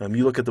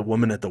 You look at the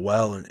woman at the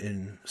well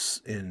in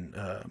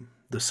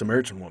the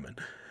Samaritan woman,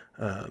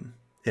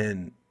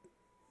 and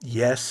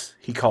yes,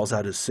 he calls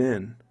out his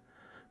sin,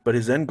 but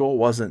his end goal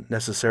wasn't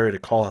necessary to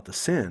call out the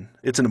sin.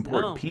 It's an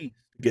important piece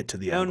to get to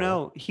the end goal.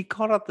 No, he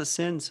called out the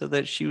sin so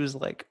that she was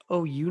like,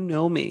 "Oh, you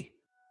know me.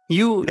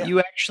 You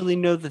actually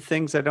know the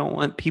things I don't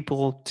want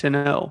people to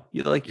know.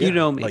 You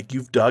know me. Like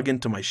you've dug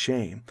into my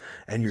shame,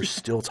 and you're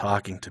still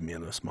talking to me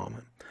in this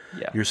moment.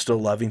 You're still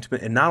loving to me,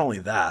 and not only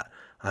that,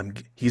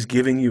 he's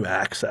giving you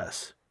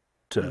access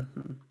to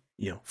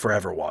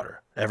forever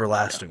water,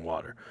 everlasting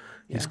water.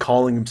 He's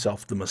calling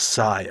himself the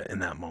Messiah in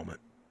that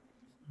moment.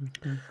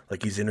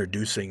 Like he's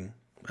introducing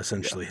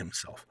essentially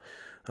himself.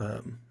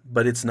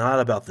 But it's not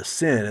about the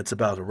sin. It's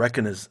about to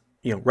recognize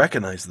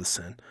the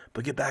sin,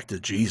 but get back to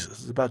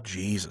Jesus. It's about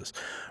Jesus.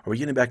 Are we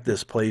getting back to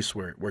this place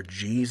where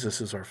Jesus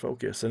is our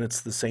focus? And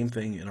it's the same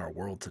thing in our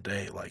world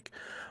today. Like,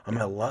 am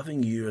I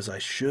loving you as I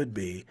should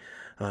be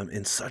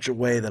in such a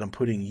way that I'm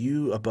putting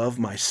you above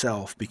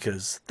myself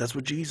because that's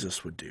what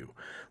Jesus would do.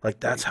 Like,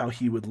 that's how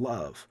he would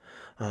love.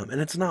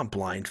 And it's not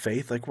blind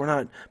faith. Like, we're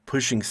not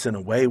pushing sin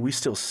away. We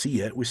still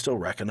see it. We still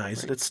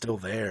recognize it. It's still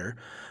there.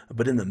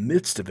 But in the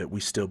midst of it, we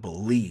still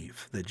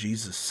believe that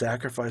Jesus'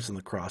 sacrifice on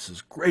the cross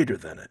is greater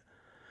than it.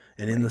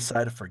 And in the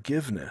side of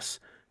forgiveness,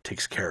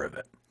 takes care of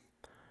it.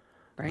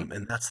 Right.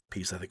 And that's the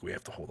piece I think we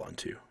have to hold on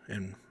to.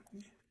 And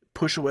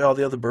push away all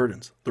the other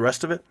burdens. The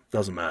rest of it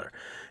doesn't matter.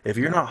 If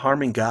you're not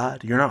harming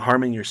God, you're not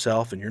harming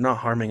yourself, and you're not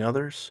harming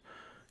others,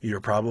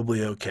 you're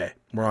probably okay.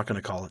 We're not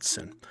going to call it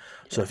sin.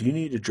 So if you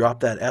need to drop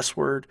that S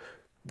word,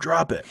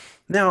 drop it.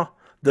 Now,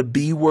 the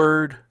B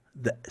word,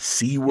 the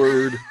C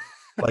word,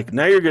 like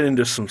now you're getting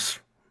into some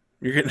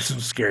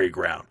scary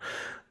ground.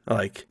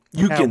 Like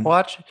you can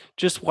watch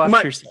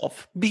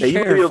yourself. Be careful.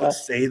 You might be able to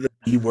say the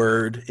B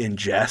word in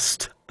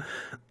jest.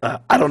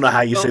 I don't know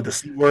how you say the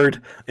C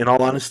word. In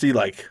all honesty,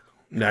 like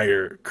now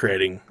you're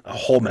creating a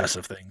whole mess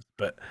of things.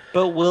 But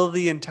will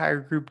the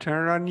entire group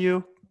turn on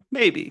you?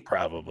 Maybe.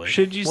 probably.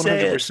 Should you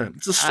say it? 100%.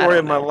 It's the story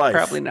of my life.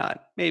 Probably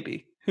not.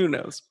 Maybe. Who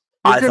knows?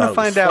 I thought it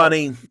was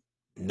funny.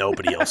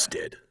 Nobody else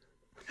did.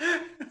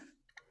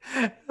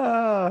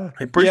 I'm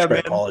pretty sure I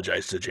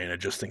apologized to Jana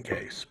just in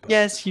case. But.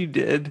 Yes, you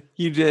did.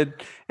 You did.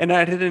 And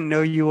I didn't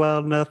know you well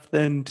enough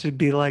then to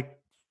be like,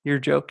 you're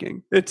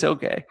joking. It's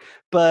okay.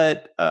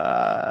 But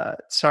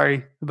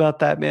sorry about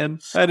that, man.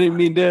 I didn't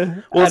mean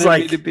to. Well, I didn't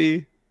mean to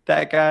be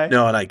that guy.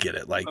 No, and I get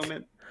it. Like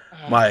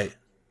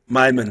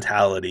my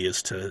mentality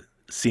is to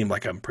seem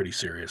like I'm pretty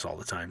serious all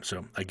the time.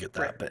 So I get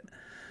that.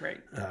 Right.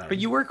 But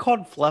you were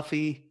called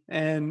Fluffy,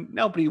 and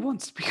nobody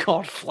wants to be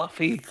called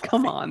Fluffy.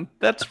 Come on,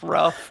 that's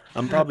rough.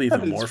 I'm probably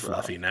even more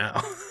fluffy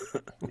now.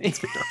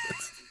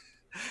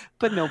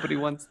 But nobody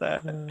wants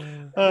that.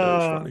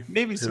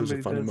 Maybe somebody. It was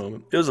a funny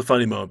moment. It was a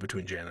funny moment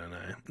between Jana and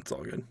I. It's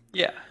all good.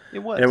 Yeah, it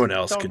was. Everyone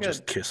else can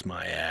just kiss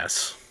my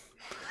ass.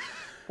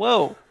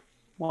 Whoa!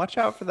 Watch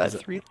out for that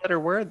three-letter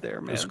word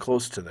there, man. I was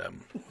close to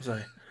them. Was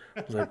I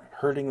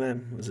hurting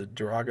them? Was it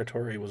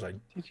derogatory? Was I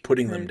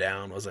putting them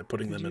down? Was I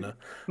putting them in a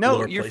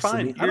lower you're place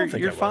fine. I don't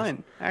think you're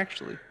fine,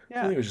 actually. Yeah.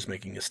 I think I was just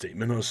making a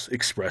statement. I was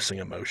expressing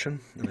emotion,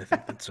 and I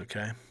think that's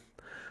okay.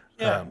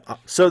 Yeah.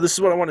 So this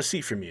is what I want to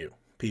see from you,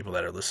 people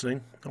that are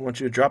listening. I want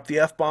you to drop the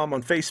F-bomb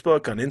on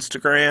Facebook, on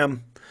Instagram,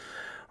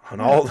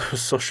 on all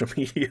those social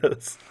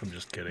medias. I'm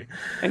just kidding.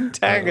 And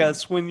tag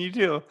us when you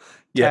do.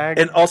 Yeah,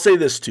 and I'll say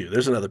this too.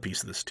 There's another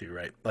piece of this too,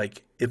 right?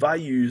 Like if I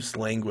use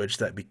language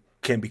that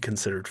can be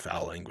considered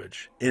foul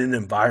language in an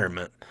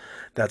environment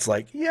that's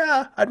like,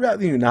 yeah, I'd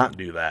rather you not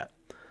do that.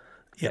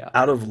 Yeah.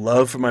 Out of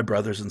love for my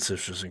brothers and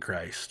sisters in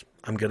Christ,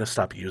 I'm going to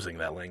stop using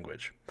that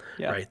language.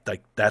 Yeah. Right?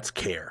 Like that's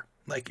care.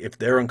 Like if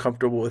they're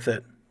uncomfortable with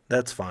it,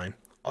 that's fine.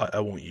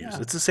 I won't use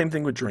it. It's the same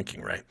thing with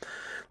drinking, right?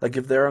 Like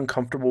if they're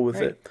uncomfortable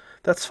with it,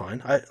 that's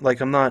fine.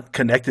 I'm not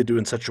connected to it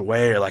in such a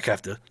way, or like I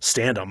have to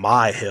stand on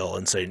my hill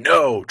and say,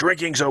 no,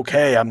 drinking's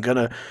okay. I'm going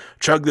to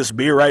chug this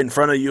beer right in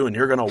front of you and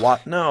you're going to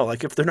watch. No,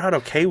 like if they're not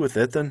okay with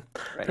it, then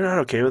they're not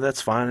okay with it.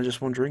 That's fine. I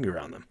just won't drink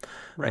around them.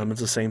 Right.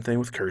 It's the same thing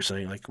with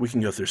cursing. Like we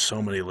can go through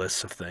so many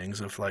lists of things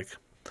of like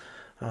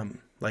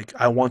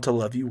I want to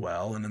love you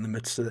well. And in the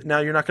midst of it, now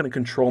you're not going to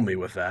control me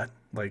with that.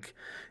 Like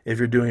if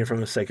you're doing it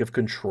from the sake of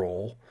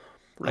control,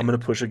 I'm going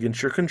to push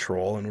against your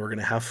control, and we're going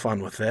to have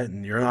fun with it,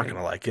 and you're not going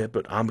to like it,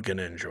 but I'm going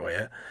to enjoy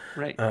it.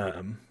 Right.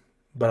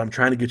 But I'm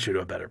trying to get you to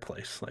a better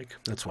place. Like,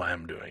 that's why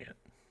I'm doing it.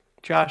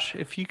 Josh,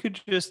 if you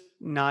could just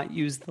not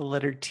use the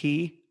letter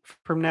T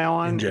from now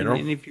on in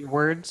any of your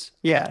words.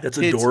 Yeah. It's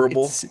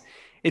adorable.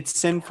 It's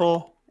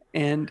sinful,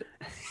 and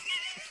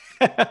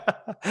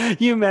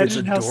you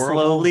imagine how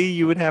slowly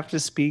you would have to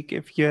speak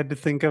if you had to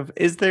think of,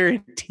 is there a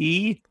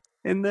T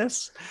in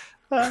this?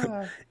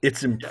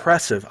 It's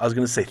impressive. I was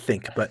going to say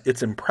think, but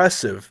it's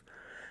impressive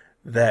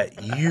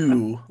that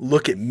you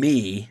look at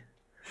me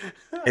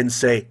and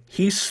say,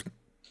 he's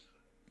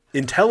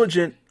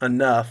intelligent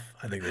enough.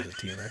 I think there's a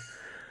T in there.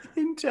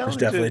 Intelligent. There's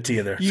definitely a T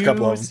in there. There's a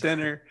couple of them.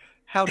 Sinner.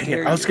 How dare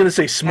you? I was going to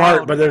say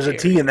smart, but there's a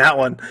T in that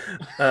one.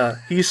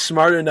 He's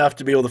smart enough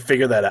to be able to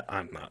figure that out.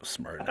 I'm not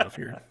smart enough.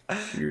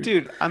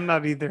 Dude, I'm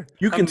not either.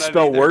 You can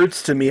spell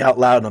words to me out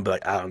loud, and I'll be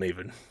like, I don't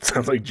even.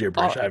 Sounds like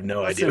gibberish. I have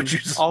no idea what you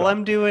spell. All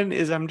I'm doing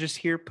is I'm just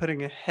here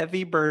putting a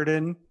heavy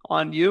burden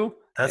on you,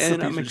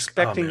 and I'm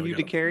expecting you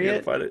to carry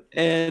it.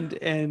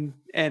 And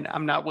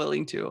I'm not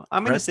willing to.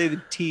 I'm going to say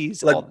the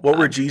T's. Like, what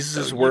were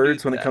Jesus'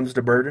 words when it comes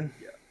to burden?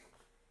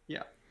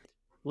 Yeah.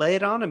 Lay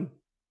it on him.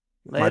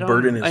 My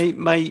burden is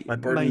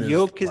my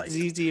yoke is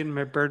easy and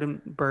my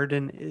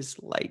burden is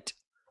light.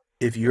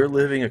 If you're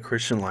living a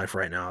Christian life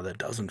right now that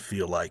doesn't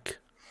feel like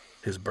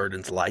his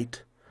burden's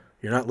light,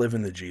 you're not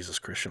living the Jesus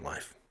Christian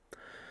life.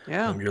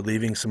 Yeah. You're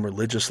living some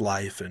religious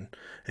life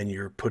and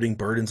you're putting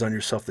burdens on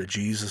yourself that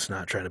Jesus is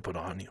not trying to put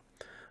on you.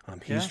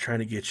 He's trying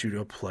to get you to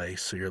a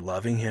place so you're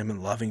loving him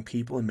and loving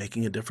people and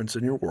making a difference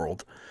in your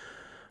world.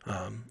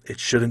 It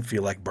shouldn't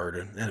feel like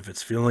burden. And if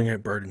it's feeling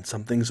like burden,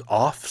 something's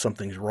off,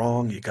 something's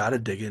wrong. You got to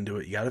dig into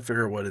it. You got to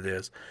figure out what it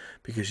is,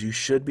 because you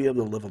should be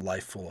able to live a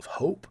life full of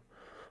hope,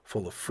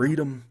 full of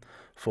freedom,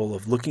 full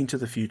of looking to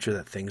the future,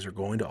 that things are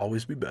going to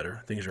always be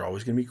better. Things are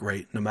always going to be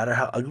great. No matter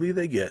how ugly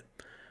they get,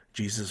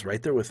 Jesus is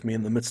right there with me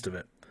in the midst of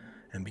it.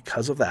 And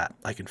because of that,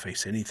 I can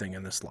face anything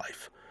in this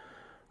life.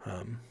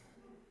 That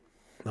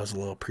was a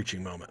little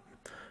preaching moment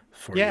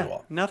for you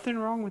all. Nothing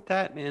wrong with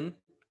that, man.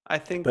 I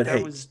think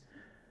that was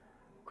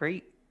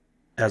great.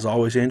 As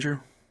always, Andrew,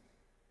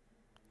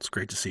 it's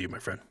great to see you, my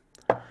friend.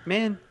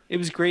 Man, it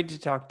was great to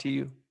talk to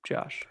you,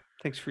 Josh.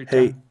 Thanks for your time.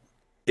 Hey,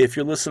 if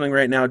you're listening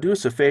right now, do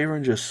us a favor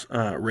and just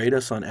rate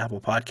us on Apple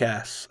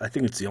Podcasts. I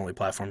think it's the only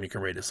platform you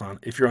can rate us on.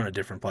 If you're on a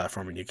different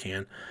platform and you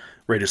can,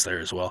 rate us there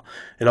as well.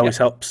 It always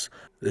helps.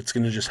 It's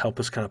going to just help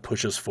us kind of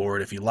push us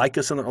forward. If you like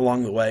us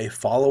along the way,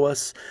 follow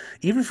us.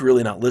 Even if you're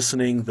really not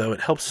listening, though, it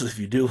helps us if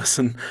you do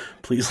listen.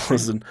 Please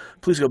listen.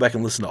 Please go back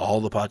and listen to all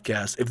the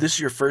podcasts. If this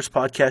is your first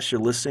podcast you're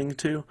listening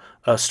to,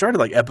 start at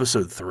like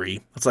episode 3.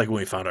 That's like when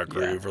we found our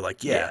groove. We're like,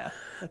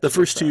 the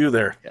first two,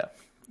 they're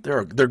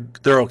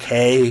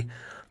okay.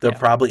 They're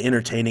probably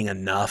entertaining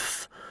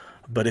enough.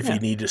 But if you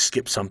need to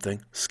skip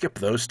something, skip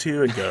those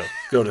 2 and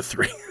go to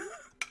 3.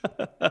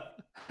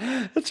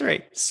 That's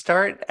right.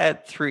 Start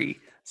at 3.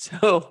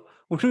 So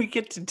when we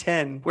get to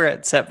 10, we're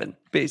at 7,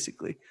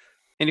 basically.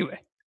 Anyway,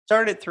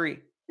 start at 3.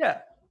 Yeah.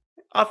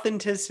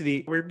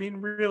 Authenticity. We're being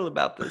real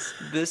about this.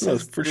 This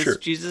is for sure.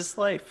 Jesus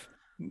life.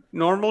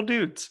 Normal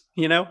dudes.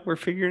 We're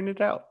figuring it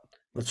out.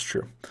 That's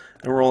true.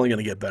 And we're only going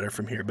to get better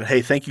from here. But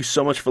hey, thank you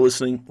so much for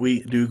listening.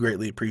 We do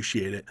greatly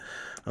appreciate it.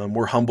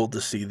 We're humbled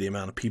to see the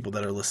amount of people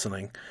that are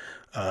listening.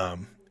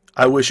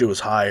 I wish it was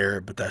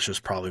higher, but that's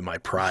just probably my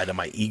pride and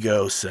my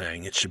ego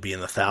saying it should be in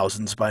the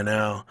thousands by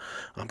now.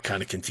 I'm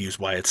kind of confused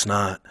why it's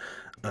not.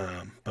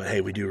 But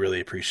hey, we do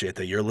really appreciate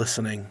that you're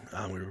listening.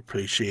 We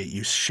appreciate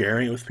you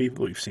sharing it with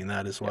people. We've seen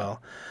that as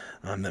well.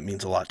 That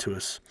means a lot to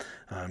us,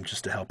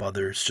 just to help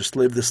others just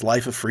live this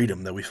life of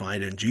freedom that we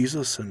find in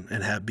Jesus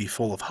and be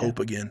full of hope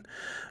again,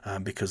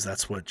 because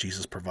that's what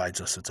Jesus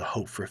provides us. It's a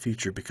hope for a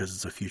future because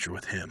it's a future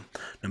with him.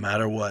 No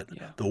matter what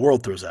the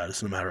world throws at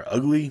us, no matter how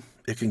ugly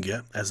it can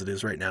get, as it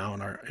is right now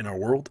in our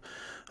world,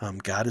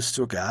 God is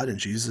still God and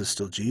Jesus is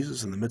still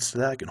Jesus. In the midst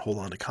of that, I can hold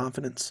on to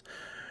confidence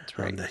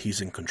that he's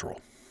in control.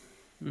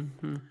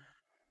 Mm-hmm.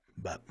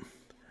 But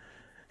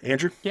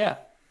Andrew? Yeah.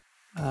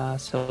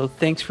 So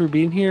thanks for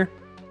being here.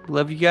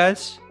 Love you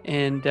guys.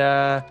 And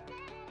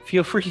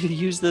feel free to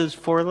use those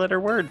 4-letter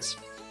words.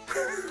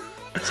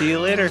 See you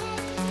later.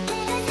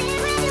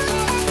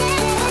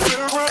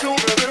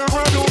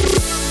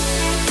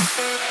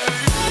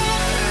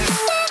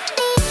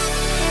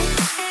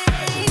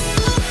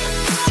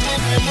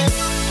 We'll be right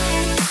back.